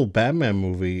successful Batman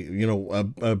movie.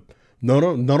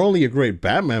 Not only a great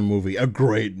Batman movie, a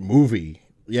great movie.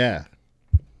 Yeah.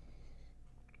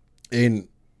 And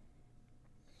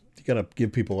you gotta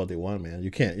give people what they want, man.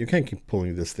 You can't keep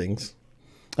pulling these things.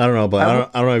 I don't know, but I will,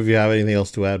 I don't know if you have anything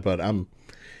else to add. But I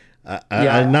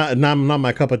yeah, not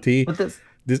my cup of tea. with this.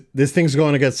 This thing's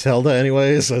going to get Zelda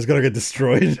anyway, so it's gonna get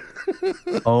destroyed.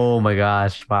 Oh my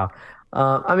gosh. Wow.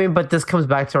 I mean, but this comes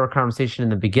back to our conversation in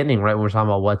the beginning, right? When we're talking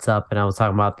about what's up, and I was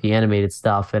talking about the animated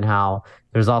stuff and how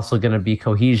there's also going to be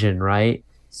cohesion, right?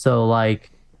 So,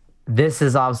 like, this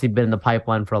has obviously been in the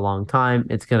pipeline for a long time.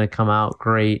 It's going to come out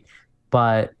great,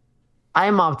 but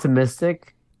I'm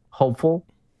optimistic, hopeful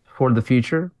for the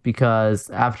future because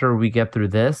after we get through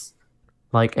this,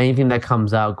 Like anything that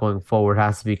comes out going forward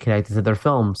has to be connected to their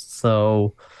films.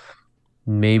 So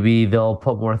maybe they'll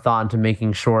put more thought into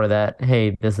making sure that,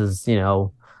 hey, this is,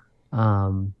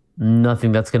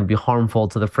 nothing that's going to be harmful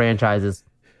to the franchises.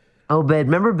 Oh, but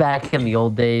remember back in the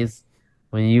old days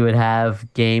when you would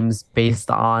have games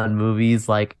based on movies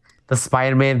like the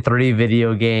Spider-Man 3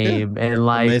 video Yeah, game and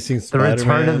like Amazing the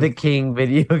Return of the Spider-Man. King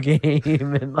video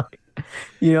game and like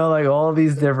like all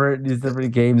these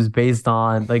different games based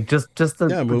on like just to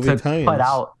Yeah, movie to put tie-ins.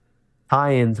 out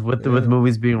tie-ins with Yeah,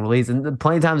 movies being released. And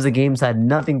plenty of times the games had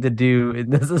nothing to do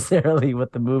necessarily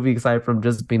with the movie aside from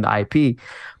just being the IP.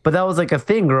 But that was like a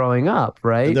thing growing up,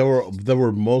 and right? they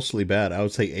were mostly bad. I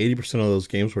would say 80% of those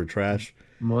games were trash.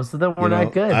 Most of them You were not know,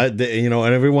 good. and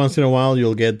every once in a while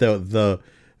you'll get the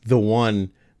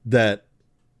one that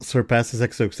surpasses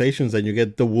expectations, and you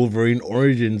get the Wolverine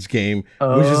Origins game,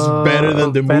 which is better than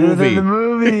Oh, the better than the movie.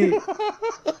 movie.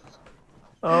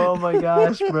 Oh my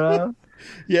gosh, bro.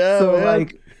 Yeah, So man.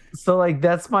 like so like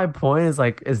that's my point is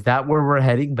like is that where we're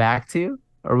heading back to?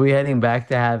 Are we heading back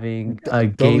to having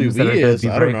games that WB are going to is, be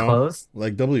I don't very know, close?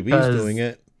 like WB is doing Cuz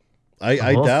it.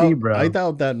 I we'll see, doubt bro.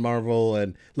 that Marvel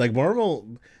and like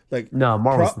Marvel like No,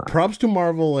 Marvel's not. props to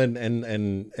Marvel and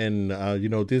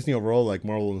Disney overall, like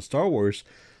Marvel and Star Wars,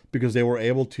 because they were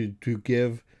able to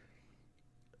give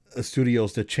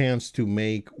studios the chance to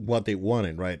make what they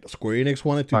wanted, right? Square Enix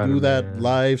wanted to do that Spider-Man.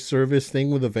 live service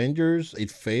thing with Avengers. It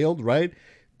failed, right?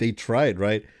 They tried,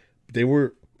 right? They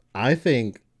were, I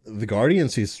think, the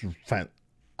Guardians is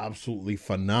absolutely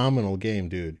phenomenal game,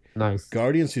 dude. Nice.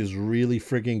 Guardians is really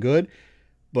freaking good,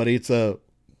 but it's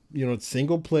it's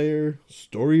single player,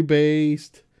 story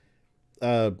based,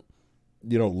 uh,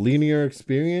 linear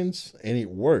experience, and it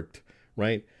worked,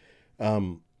 right?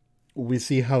 Um, we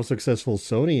see how successful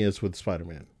Sony is with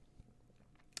Spider-Man,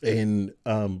 and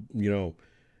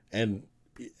and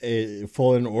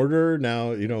Fallen Order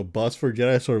now, Bus for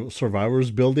Jedi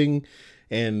Survivors building,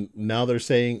 and now they're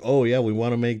saying, oh yeah, we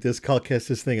want to make this Cal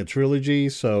Kestis thing a trilogy,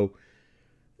 so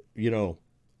you know,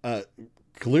 uh,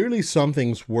 clearly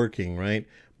something's working, right?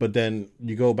 But then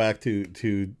you go back to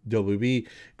WB.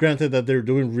 Granted that they're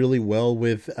doing really well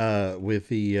with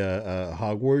the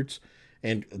Hogwarts,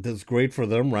 and that's great for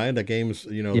them, right? That game's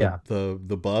Yeah.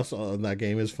 the bus on that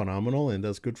game is phenomenal, and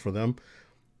that's good for them.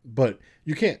 But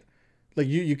you can't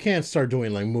you can't start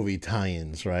doing like movie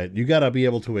tie-ins, right? You got to be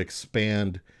able to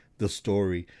expand the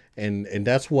story, and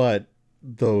that's what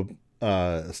the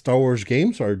Star Wars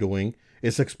games are doing.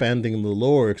 Is expanding the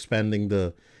lore, expanding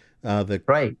uh, the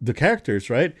Right. the characters,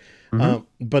 right? Hmm.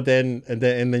 But then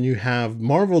you have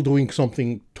Marvel doing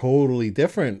something totally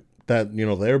different. That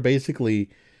they're basically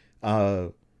uh,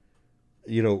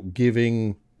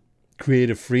 giving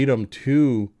creative freedom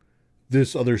to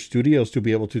this other studios to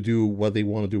be able to do what they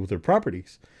want to do with their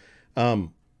properties.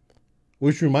 Um,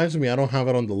 which reminds me, I don't have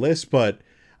it on the list, but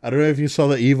I don't know if you saw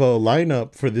the Evo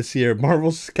lineup for this year.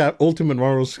 Ultimate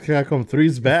Marvel's Capcom 3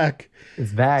 is back.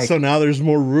 It's So back. now there's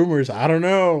more rumors. I don't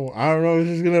know. I don't know if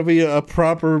there's gonna be a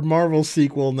proper Marvel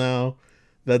sequel now.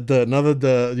 That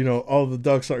all the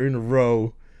ducks are in a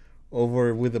row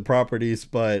over with the properties,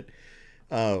 but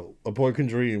a boy can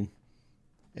dream.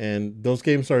 And those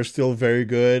games are still very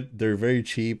good. They're very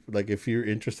cheap. Like if you're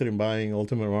interested in buying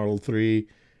Ultimate Marvel 3,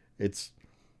 it's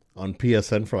on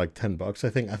PSN for like $10. I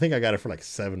think I got it for like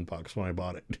 $7 when I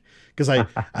bought it. Because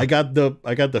I got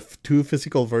the two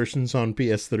physical versions on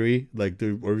PS3, like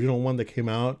the original one that came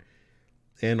out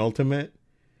and Ultimate,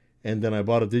 and then I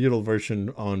bought a digital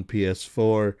version on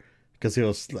PS4 because it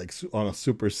was like on a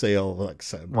super sale, like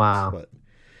 $7. Wow.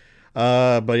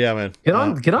 But yeah, man.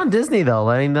 Get on Disney though,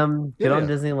 letting them Yeah, get on yeah,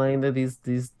 Disney, letting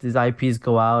these IPs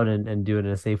go out and do it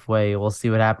in a safe way. We'll see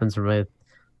what happens with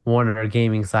Warner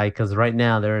Gaming side because right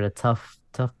now they're in a tough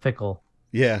pickle.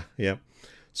 yeah, yeah.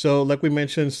 So, like we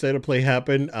mentioned, State of Play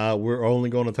happened. We're only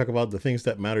going to talk about the things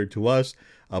that matter to us.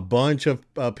 A bunch of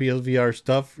PSVR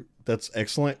stuff that's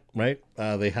excellent, right?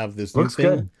 They have this new Looks thing.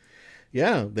 good.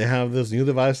 Yeah, they have this new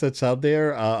device that's out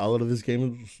there. A lot of these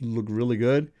games look really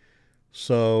good.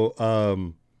 So,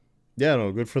 yeah,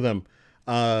 no, good for them.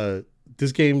 Uh,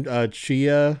 this game,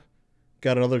 Chia,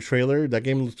 got another trailer. That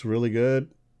game looks really good.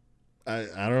 I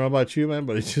don't know about you, man,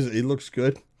 but it looks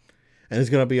good, and it's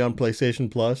gonna be on PlayStation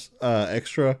Plus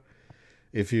Extra.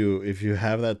 If you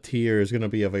have that tier, is gonna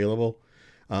be available.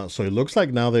 So it looks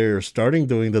like now they're starting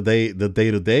doing the day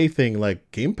to day thing like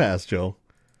Game Pass, Joe.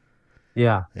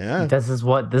 Yeah. Yeah, This is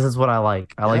what I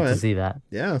like. I yeah, like to man. see that.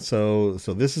 Yeah, so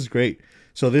this is great.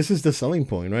 So this is the selling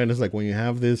point, right? It's like when you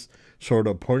have this sort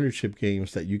of partnership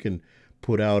games that you can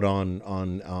put out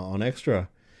on Extra,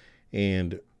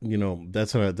 and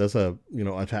that's a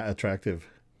attractive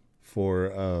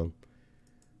for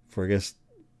I guess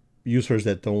users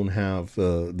that don't have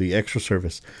the extra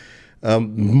service.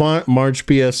 March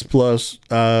PS Plus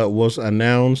was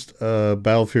announced.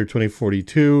 Battlefield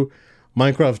 2042,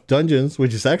 Minecraft Dungeons,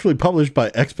 which is actually published by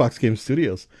Xbox Game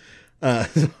Studios, uh,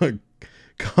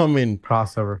 coming.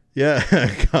 Crossover. Yeah,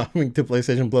 coming to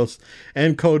PlayStation Plus,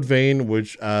 and Code Vein,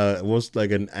 which was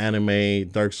like an anime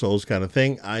Dark Souls kind of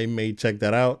thing. I may check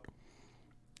that out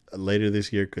later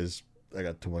this year because I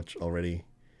got too much already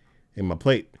in my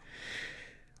plate.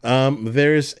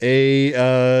 There's a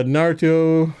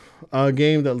Naruto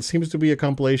game that seems to be a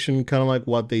compilation, kind of like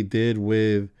what they did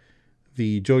with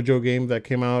the JoJo game that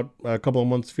came out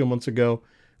few months ago.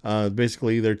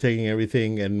 Basically, they're taking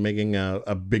everything and making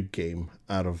a big game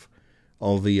out of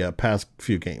all the past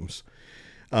few games.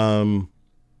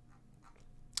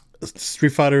 Street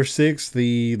Fighter 6,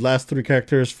 the last three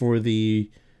characters for the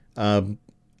I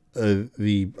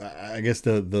guess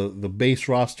the base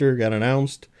roster got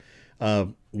announced. A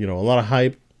lot of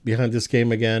hype behind this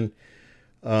game again.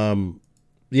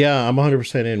 Yeah, I'm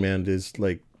 100% in, man. It's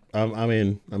like I'm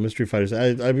in. I'm in Street Fighter.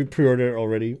 I pre-ordered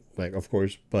already, like of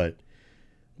course, but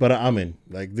I'm in.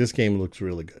 Like this game looks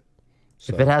really good.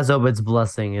 So, If it has Obid's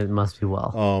blessing, it must be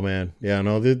well. oh man, yeah,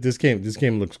 no, this game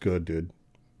looks good, dude.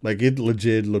 Like it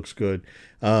legit looks good.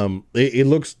 It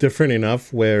looks different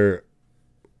enough where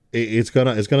it's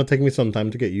gonna take me some time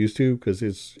to get used to because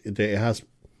it has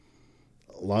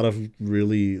a lot of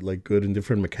really like good and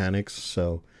different mechanics.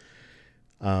 So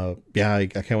yeah, I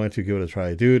can't wait to give it a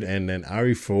try, dude. And then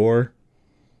RE4,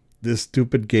 this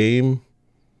stupid game,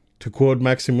 to quote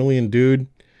Maximilian, dude,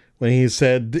 when he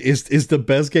said is the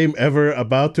best game ever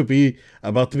about to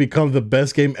become the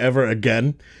best game ever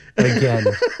again. Again.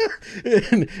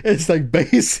 And it's like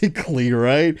basically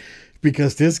right,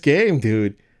 because this game,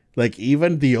 dude, like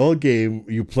even the old game,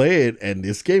 you play it and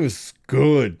this game is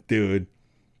good, dude.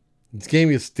 This game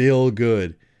is still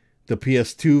good. The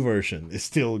PS2 version is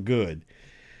still good.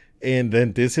 And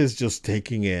then this is just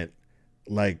taking it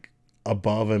like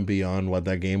above and beyond what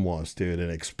that game was, dude,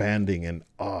 and expanding, and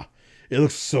it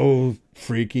looks so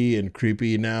freaky and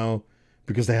creepy now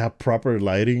because they have proper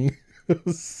lighting.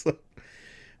 So,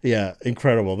 yeah,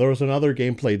 incredible. There was another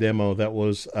gameplay demo that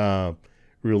was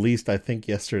released, I think,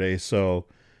 yesterday. So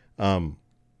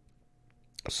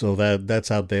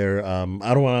that's out there. I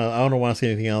don't want to see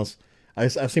anything else.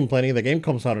 I've seen plenty. The game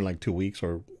comes out in like 2 weeks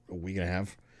or a week and a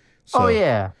half. Oh So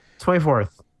yeah,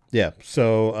 24th. yeah.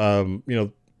 So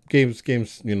games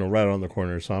right around the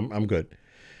corner. So I'm good.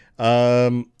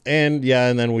 And yeah,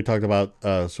 and then we talked about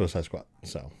Suicide Squad.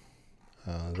 So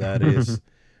that is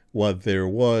what there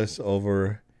was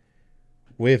over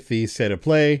with the State of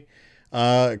Play.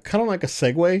 Kind of like a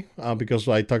segue because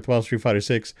I talked about Street Fighter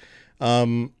 6.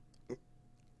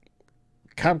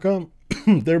 Capcom,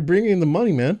 they're bringing the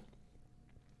money, man.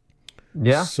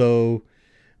 Yeah. So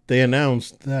they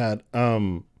announced that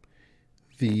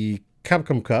the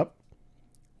Capcom Cup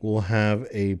will have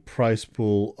a prize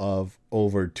pool of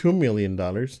over $2 million,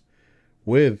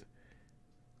 with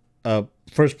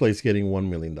first place getting $1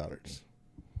 million.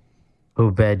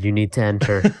 Obed, you need to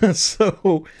enter.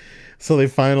 So they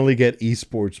finally get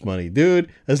esports money.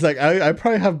 Dude, it's like I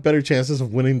probably have better chances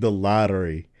of winning the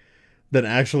lottery than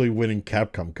actually winning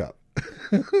Capcom Cup.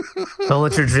 Don't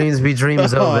let your dreams be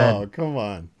dreams, Oh, Obed. come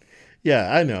on.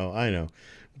 Yeah, I know.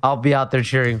 I'll be out there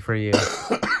cheering for you.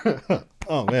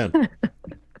 Oh man.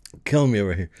 Killing me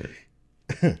over here.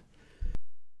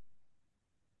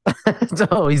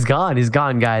 Oh, he's gone. He's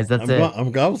gone, guys. That's it. I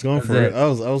was going That's for it. it. I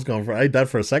was going for it. I died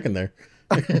for a second there.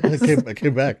 I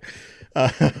came back.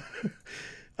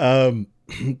 Um,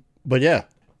 but yeah,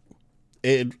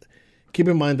 keep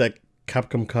in mind that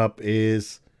Capcom Cup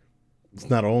it's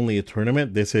not only a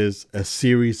tournament. This is a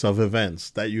series of events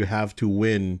that you have to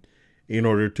win in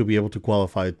order to be able to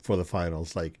qualify for the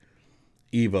finals, like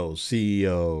Evo,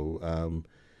 CEO,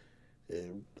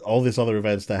 all these other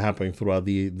events that happen throughout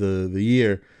the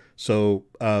year. So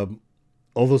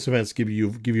all those events give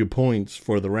you points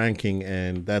for the ranking,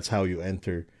 and that's how you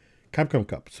enter Capcom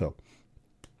Cup. So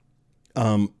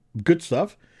good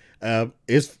stuff.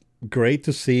 It's great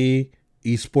to see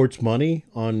esports money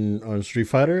on Street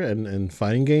Fighter and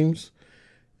fighting games.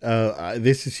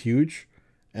 This is huge.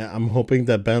 I'm hoping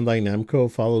that Bandai Namco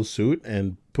follows suit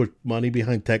and put money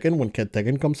behind Tekken when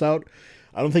Tekken comes out.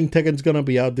 I don't think Tekken's gonna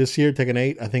be out this year. Tekken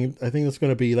 8. I think it's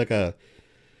gonna be like a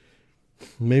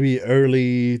maybe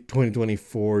early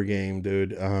 2024 game,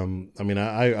 dude. I mean,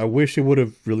 I wish it would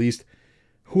have released.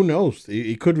 Who knows?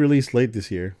 It could release late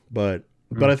this year, but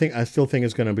I still think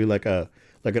it's gonna be like an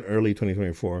early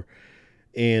 2024.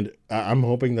 and I'm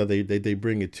hoping that they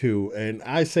bring it too. And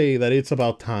I say that it's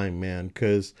about time, man,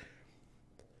 because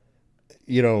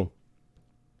you know,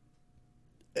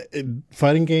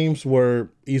 fighting games were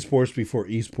esports before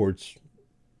esports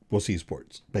was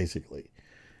esports, basically.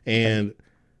 Right. And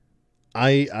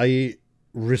I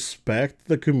respect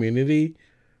the community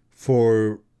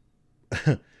for,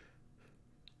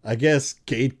 I guess,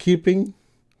 gatekeeping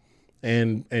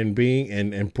and being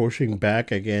and pushing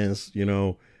back against,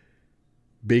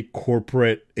 big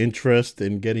corporate interest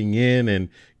in getting in and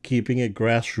keeping it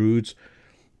grassroots.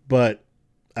 But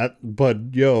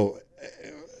yo,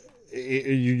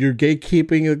 you're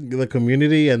gatekeeping the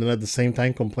community and then at the same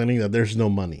time complaining that there's no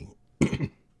money.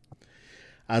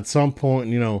 At some point,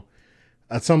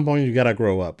 you gotta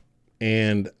grow up,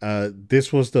 and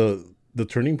this was the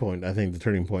turning point. I think the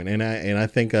turning point, and I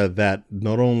think that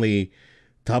not only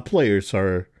top players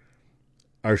are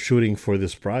shooting for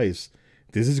this prize.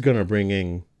 This is gonna bring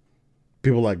in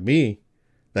people like me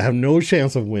that have no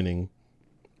chance of winning,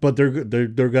 but they're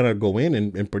gonna go in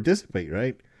and participate,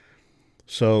 right?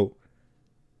 So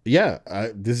yeah,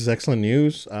 this is excellent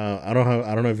news. I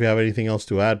don't know if you have anything else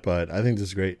to add, but I think this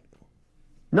is great.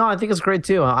 No, I think it's great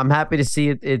too. I'm happy to see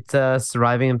it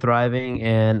surviving and thriving,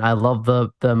 and I love the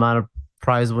amount of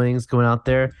prize winnings going out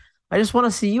there. I just want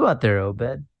to see you out there,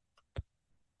 Obed.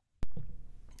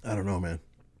 I don't know, man.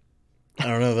 I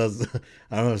don't know if that's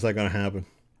I don't know if it's not gonna happen.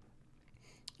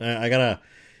 I gotta,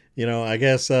 I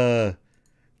guess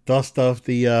dust off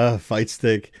the fight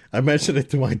stick. I mentioned it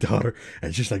to my daughter,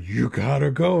 and she's like, "You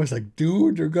gotta go." It's like,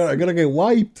 dude, I gotta get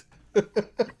wiped.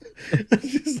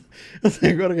 she's, I was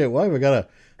like, I gotta get wiped. I gotta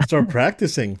start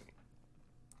practicing.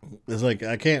 It's like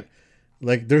I can't.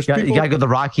 Like, there's You people. gotta go the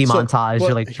Rocky So, montage. You're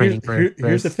but like training for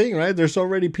here's the this. thing, right? There's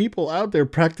already people out there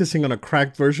practicing on a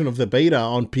cracked version of the beta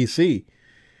on PC.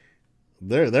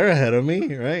 They're ahead of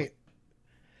me, right?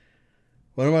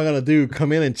 What am I gonna do?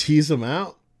 Come in and cheese them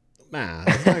out? Nah,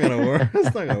 that's not gonna work.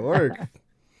 That's not gonna work.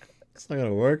 It's not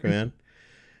gonna work, man.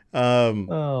 Um.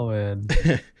 Oh man.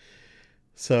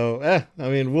 So, I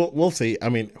mean, we'll see. I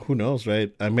mean, who knows,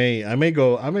 right? I may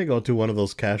go to one of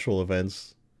those casual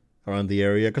events around the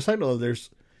area because I know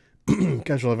there's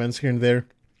casual events here and there.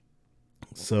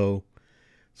 So,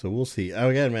 we'll see. Oh,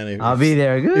 again, man, I'll be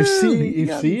there. if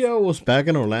CEO was back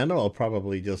in Orlando, I'll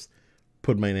probably just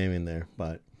put my name in there.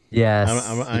 But Yes.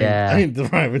 I Yeah. ain't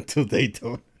driving to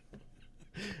Daytona.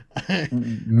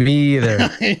 Me either.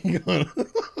 I ain't gonna.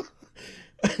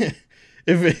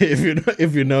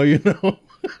 If you know, you know.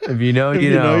 If you know, If you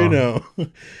you know, you know. know.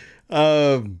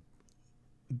 Um,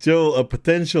 Joe, a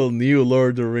potential new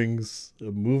Lord of the Rings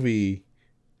movie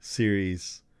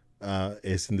series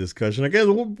is in discussion. I guess,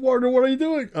 Warner, what are you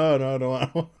doing? Oh no, no, I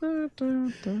don't want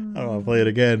to play it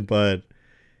again. But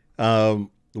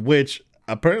which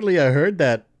apparently I heard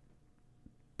that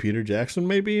Peter Jackson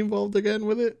may be involved again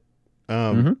with it.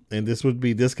 Hmm. And this would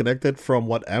be disconnected from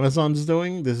what Amazon's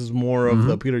doing. This is more of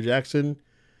the Hmm. Peter Jackson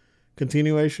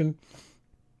continuation.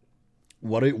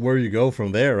 Where you go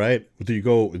from there, right? Do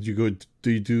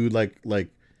you do like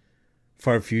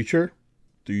far future?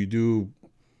 Do you do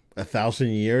 1,000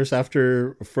 years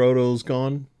after Frodo's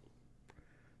gone?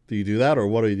 Do you do that, or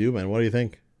what do you do, man? What do you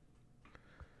think?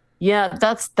 Yeah,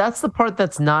 that's the part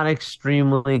that's not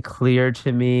extremely clear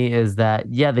to me is that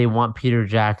yeah, they want Peter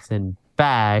Jackson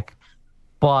back,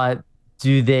 but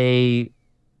do they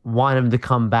want him to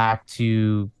come back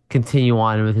to continue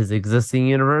on with his existing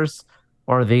universe,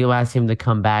 or are they ask him to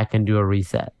come back and do a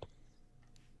reset?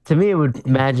 To me, it would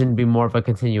imagine be more of a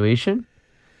continuation,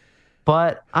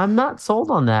 but I'm not sold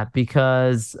on that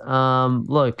because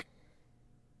look,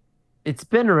 it's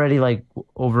been already like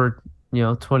over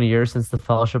 20 years since the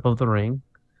Fellowship of the Ring.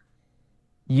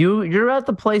 You're at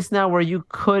the place now where you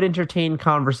could entertain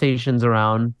conversations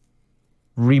around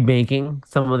remaking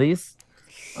some of these.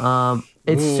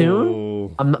 It's soon.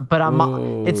 Ooh,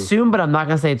 It's ooh. soon, but I'm not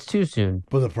gonna say it's too soon.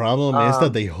 But the problem is that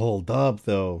Um, they hold up,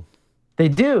 though. they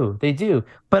do.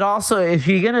 But also, if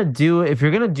you're gonna do it, if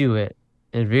you're gonna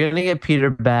get Peter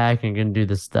back and you're gonna do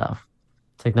this stuff,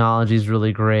 technology is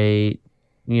really great.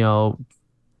 You know,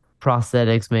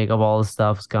 prosthetics, makeup, all the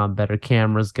stuff's gone better.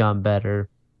 Cameras gone better.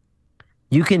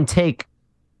 You can take,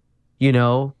 you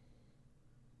know,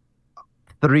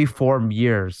 3, 4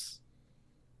 years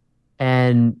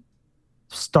and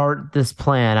start this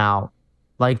plan out.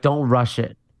 Like, don't rush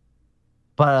it,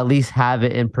 but at least have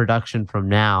it in production from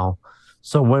now.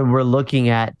 So when we're looking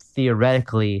at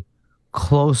theoretically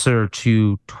closer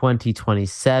to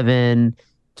 2027,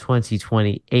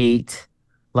 2028,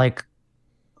 like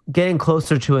getting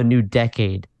closer to a new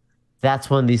decade, that's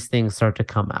when these things start to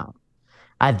come out.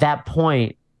 At that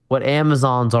point, what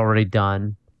Amazon's already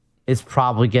done is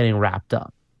probably getting wrapped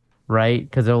up, right?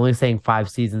 Because they're only saying 5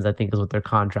 seasons, I think, is what they're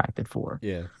contracted for.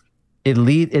 Yeah.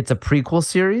 It's a prequel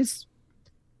series.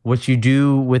 What you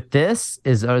do with this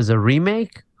is a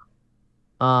remake.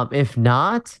 If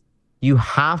not, you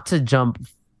have to jump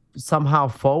somehow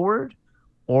forward,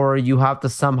 or you have to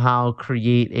somehow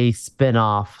create a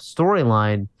spin-off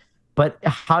storyline. But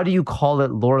how do you call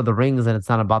it Lord of the Rings and it's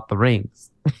not about the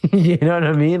rings? You know what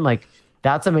I mean? Like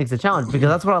that's what makes it challenge because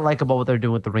that's what I like about what they're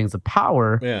doing with the Rings of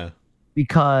Power, Yeah.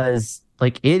 because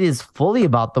like it is fully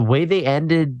about the way they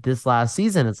ended this last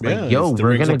season. It's like, Yeah. yo, It's the we're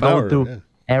Rings gonna of go Power. through Yeah.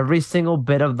 every single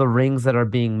bit of the rings that are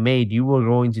being made. You are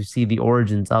going to see the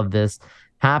origins of this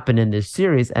happen in this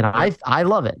series, and Yep. I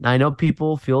love it. I know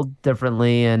people feel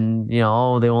differently, and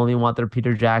oh, they only want their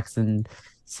Peter Jackson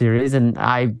series, and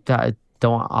I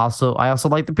also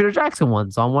like the Peter Jackson one,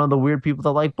 so I'm one of the weird people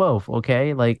that like both. Okay, Do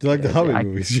you like the Hobbit I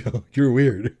movies, Joe? You're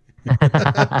weird.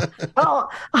 oh,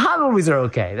 Hobbit movies are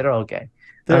okay. They're okay.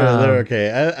 They're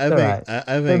okay. I They're think right.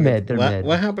 I They're think mid. They're mid.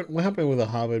 what happened with the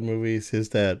Hobbit movies is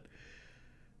that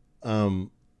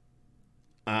um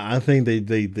I think they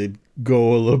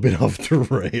go a little bit off the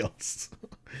rails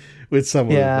with some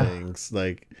of the Yeah. things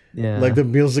like Yeah. the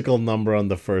musical number on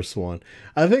the first one.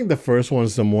 I think the first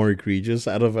one's the more egregious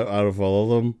out of all of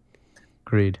them.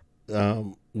 Agreed.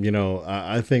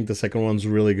 I think the second one's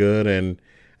really good, and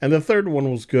the third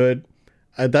one was good.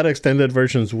 That extended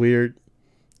version's weird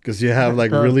because you have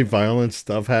like The really violent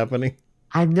stuff happening.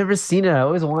 I've never seen it. I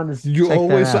always wanted to You check that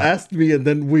always out. asked me, and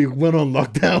then we went on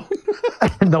lockdown.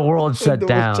 And the world And shut the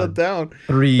world shut down down.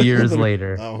 3 years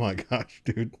later. Oh my gosh,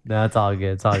 dude. No, it's all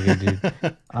good. It's all good, dude.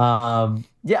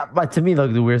 Yeah, but to me,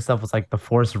 like the weird stuff was like the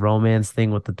forced romance thing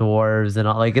with the dwarves and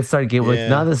all. Like it started getting like none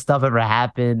Yeah. of this stuff ever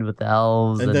happened with the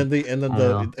elves, And and then the and then I don't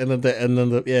the know. and then the and then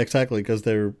the yeah, exactly, because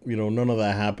they're none of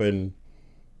that happened.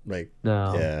 Like,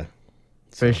 No, yeah.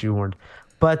 very So shoehorned.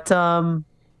 But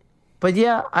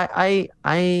yeah, I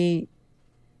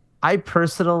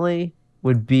personally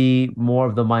would be more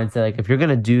of the mindset like if you're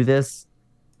gonna do this,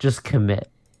 just commit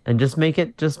and just make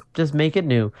it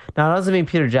new. Now it doesn't mean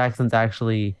Peter Jackson's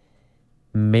actually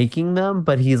making them,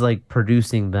 but he's like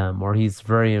producing them or he's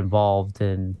very involved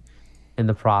in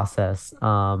the process.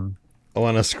 I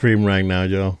want to scream right now,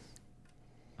 Joe.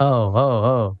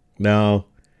 Oh. No,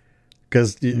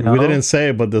 because we didn't No. say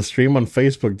it, but the stream on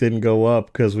Facebook didn't go up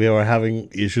because we were having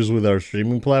issues with our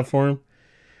streaming platform.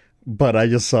 But I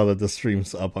just saw that the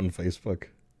stream's up on Facebook,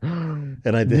 and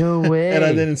I did, No and I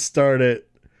way. didn't start it.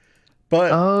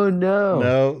 But Oh no.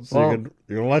 no, so Well,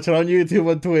 you're gonna watch it on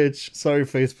YouTube and Twitch. Sorry,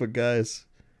 Facebook guys.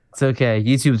 it's okay.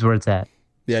 YouTube's where it's at.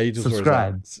 Yeah, you just where it's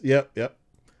at. Subscribe. Yep.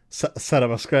 Set up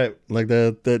a subscribe like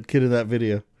that kid in that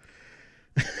video.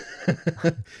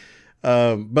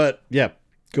 But yeah,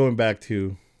 going back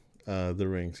to the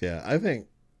rings. Yeah, I think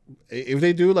if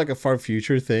they do like a far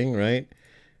future thing, right?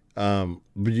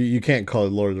 But you can't call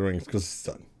it Lord of the Rings because it's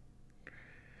done.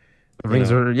 The You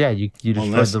rings know, are, yeah, you destroyed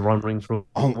unless the One Rings rule.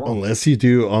 unless you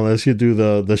do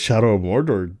the Shadow of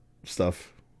Mordor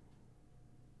stuff.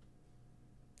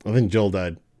 I think Joel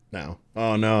died now.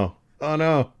 Oh no! Oh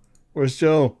no! Where's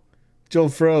Joel? Joel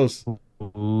froze.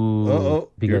 Ooh,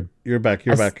 be good. You're back.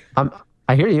 You're back.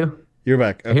 I hear you. You're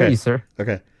back. I hear Okay. you, sir.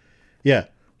 Okay. Yeah.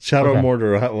 Shadow of Okay.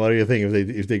 Mordor. What do you think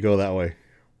if they go that way?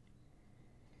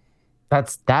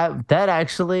 That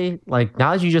actually, like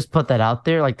now that you just put that out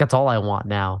there, like that's all I want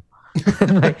now.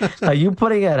 Like you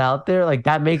putting it out there, like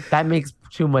that makes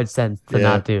too much sense to Yeah.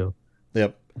 not do.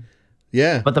 Yep.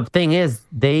 Yeah. But the thing is,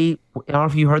 I don't know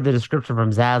if you heard the description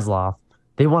from Zaslav.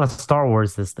 They want to Star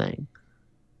Wars this thing.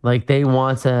 Like they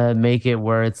want to make it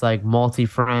where it's like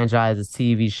multi-franchises,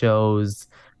 TV shows,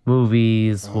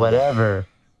 movies, whatever.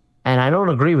 And I don't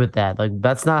agree with that. Like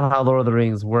that's not how Lord of the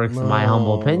Rings works, in my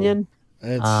humble No. opinion.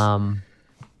 It's Um,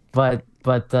 but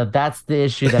that's the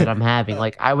issue that I'm having.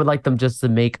 Like I would like them just to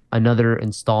make another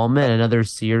installment, another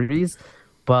series,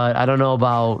 but I don't know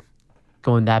about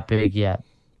going that big yet.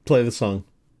 play the song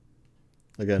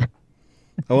again.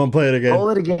 I want to play it again. Roll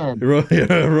it again. Roll it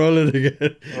again. Roll it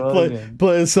again.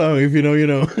 Play the song if you know, you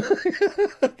know.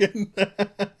 Again.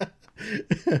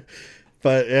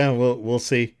 But yeah, we'll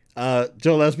see.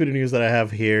 Joe, last bit of news that I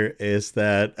have here is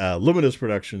that Luminous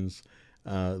Productions,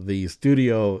 the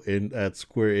studio at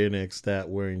Square Enix that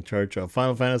were in charge of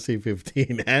Final Fantasy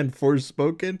 15 and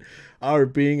Forspoken, are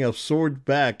being absorbed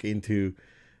back into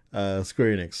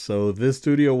Square Enix. So this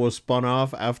studio was spun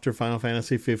off after Final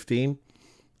Fantasy 15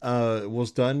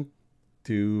 was done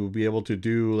to be able to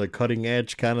do like cutting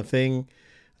edge kind of thing,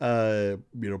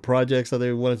 projects that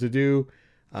they wanted to do.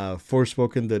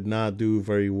 Forspoken did not do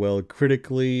very well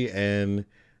critically, and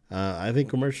I think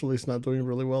commercially it's not doing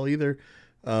really well either.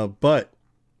 But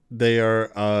they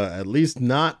are at least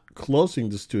not closing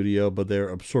the studio, but they're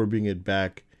absorbing it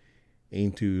back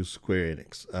into Square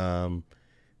Enix.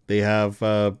 They have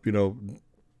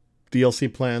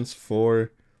DLC plans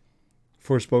for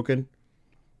Forspoken,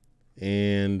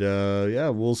 and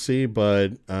we'll see.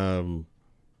 But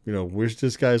wish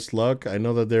this guy's luck. I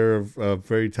know that they're a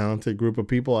very talented group of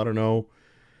people. I don't know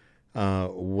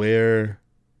where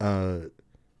the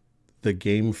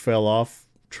game fell off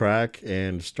track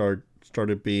and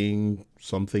started being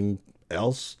something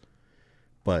else,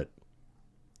 but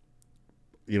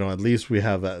at least we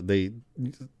have that.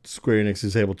 Square Enix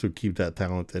is able to keep that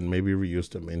talent and maybe reuse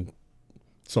them in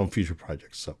some future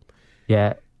projects. So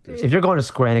yeah, if you're going to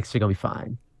Square Enix, you're gonna be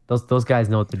fine. Those guys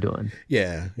know what they're doing.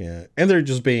 Yeah, and they're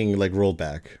just being like rolled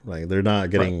back. Like they're not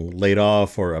getting laid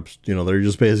off or they're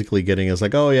just basically getting us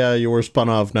like, oh yeah, you were spun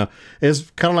off now.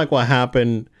 It's kind of like what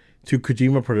happened to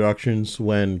Kojima Productions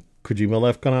when Kojima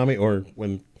left Konami, or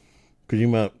when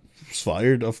Kojima was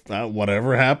fired of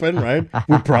whatever happened, right?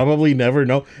 We'll probably never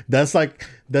know. That's like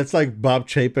Bob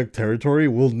Chapek territory.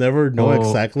 We'll never know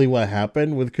exactly what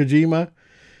happened with Kojima.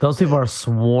 Those people are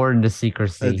sworn to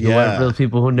secrecy. Those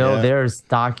people who know, there's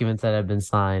documents that have been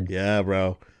signed. Yeah,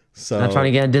 bro. So not trying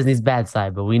to get on Disney's bad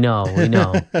side, but we know. Basically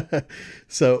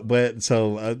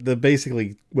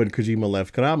when Kojima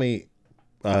left Konami,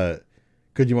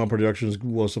 Kojima Productions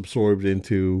was absorbed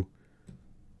into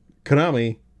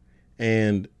Konami,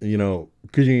 and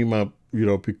Kojima,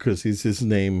 because he's his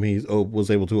name, he was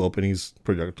able to open his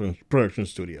production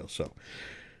studio. So,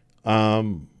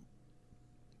 I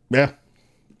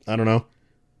don't know.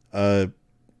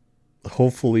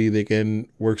 Hopefully they can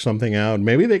work something out.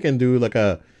 Maybe they can do like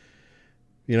a,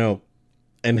 if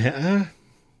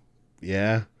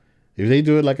they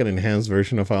do it like an enhanced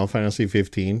version of Final Fantasy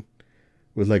 15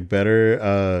 with like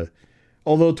better,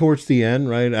 although towards the end,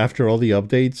 right after all the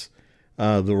updates,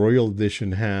 the Royal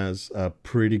Edition has a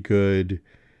pretty good,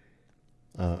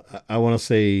 I want to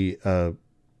say,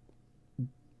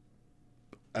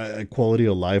 quality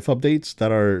of life updates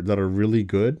that are really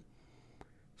good.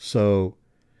 So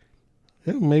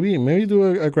maybe do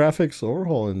a graphics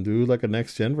overhaul and do like a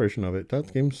next gen version of it.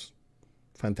 That game's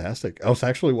fantastic. I was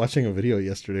actually watching a video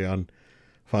yesterday on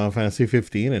Final Fantasy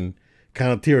 15 and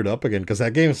kind of teared up again because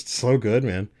that game is so good,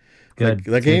 man. Good.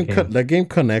 That game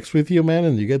connects with you, man,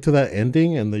 and you get to that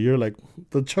ending and you're like,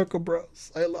 the Choco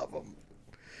Bros, I love them.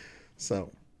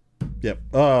 So, yep.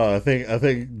 Oh, I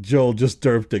think Joel just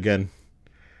derped again.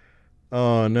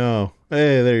 Oh no!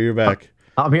 Hey, there, you're back.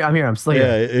 I'm here. I'm still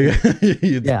here.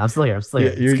 Yeah, I'm still here. It's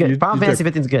good. Final Fantasy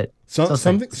 15 is good.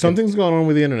 Something's going on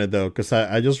with the internet though, because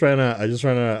I just ran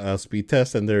a speed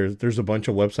test, and there's a bunch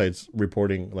of websites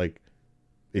reporting like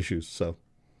issues. So,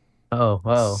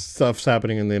 stuff's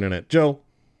happening in the internet. Joe,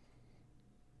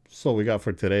 that's all we got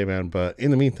for today, man. But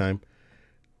in the meantime,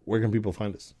 where can people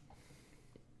find us?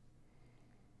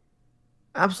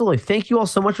 Absolutely. Thank you all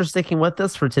so much for sticking with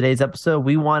us for today's episode.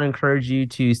 We want to encourage you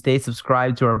to stay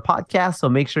subscribed to our podcast. So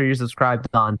make sure you're subscribed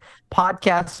on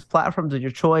podcast platforms of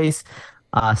your choice,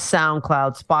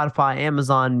 SoundCloud, Spotify,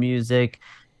 Amazon Music.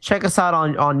 Check us out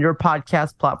on your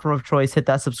podcast platform of choice. Hit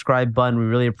that subscribe button. We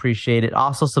really appreciate it.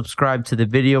 Also subscribe to the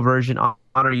video version on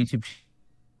our YouTube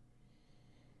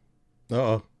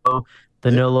channel.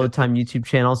 The No Load Time YouTube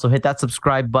channel. So hit that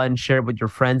subscribe button. Share it with your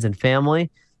friends and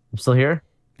family. I'm still here.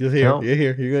 You're here. No. You're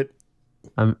here. You're good.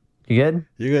 You good?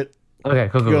 You're good. Okay,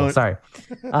 cool. Sorry.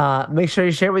 Make sure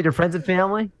you share it with your friends and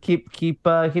family. Keep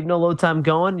No Load Time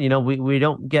going. We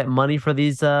don't get money for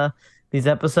these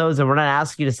episodes, and we're not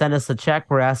asking you to send us a check.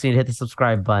 We're asking you to hit the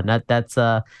subscribe button. That's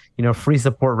free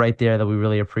support right there that we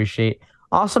really appreciate.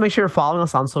 Also, make sure you're following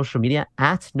us on social media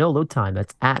at No Load Time.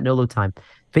 That's at No Load Time.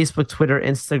 Facebook, Twitter,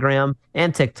 Instagram,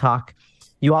 and TikTok.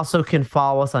 You also can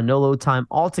follow us on No Load Time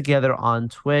altogether on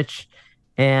Twitch.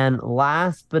 And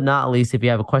last but not least, if you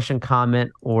have a question,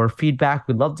 comment, or feedback,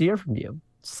 we'd love to hear from you.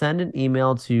 Send an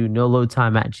email to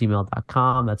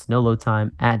noloadtime@gmail.com. That's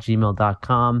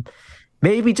noloadtime@gmail.com.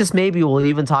 Maybe, just maybe, we'll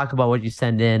even talk about what you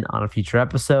send in on a future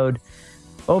episode.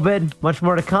 Obed, much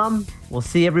more to come. We'll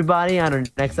see everybody on our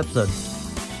next episode.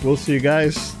 We'll see you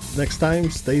guys next time.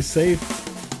 Stay safe.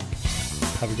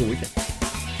 Have a good weekend.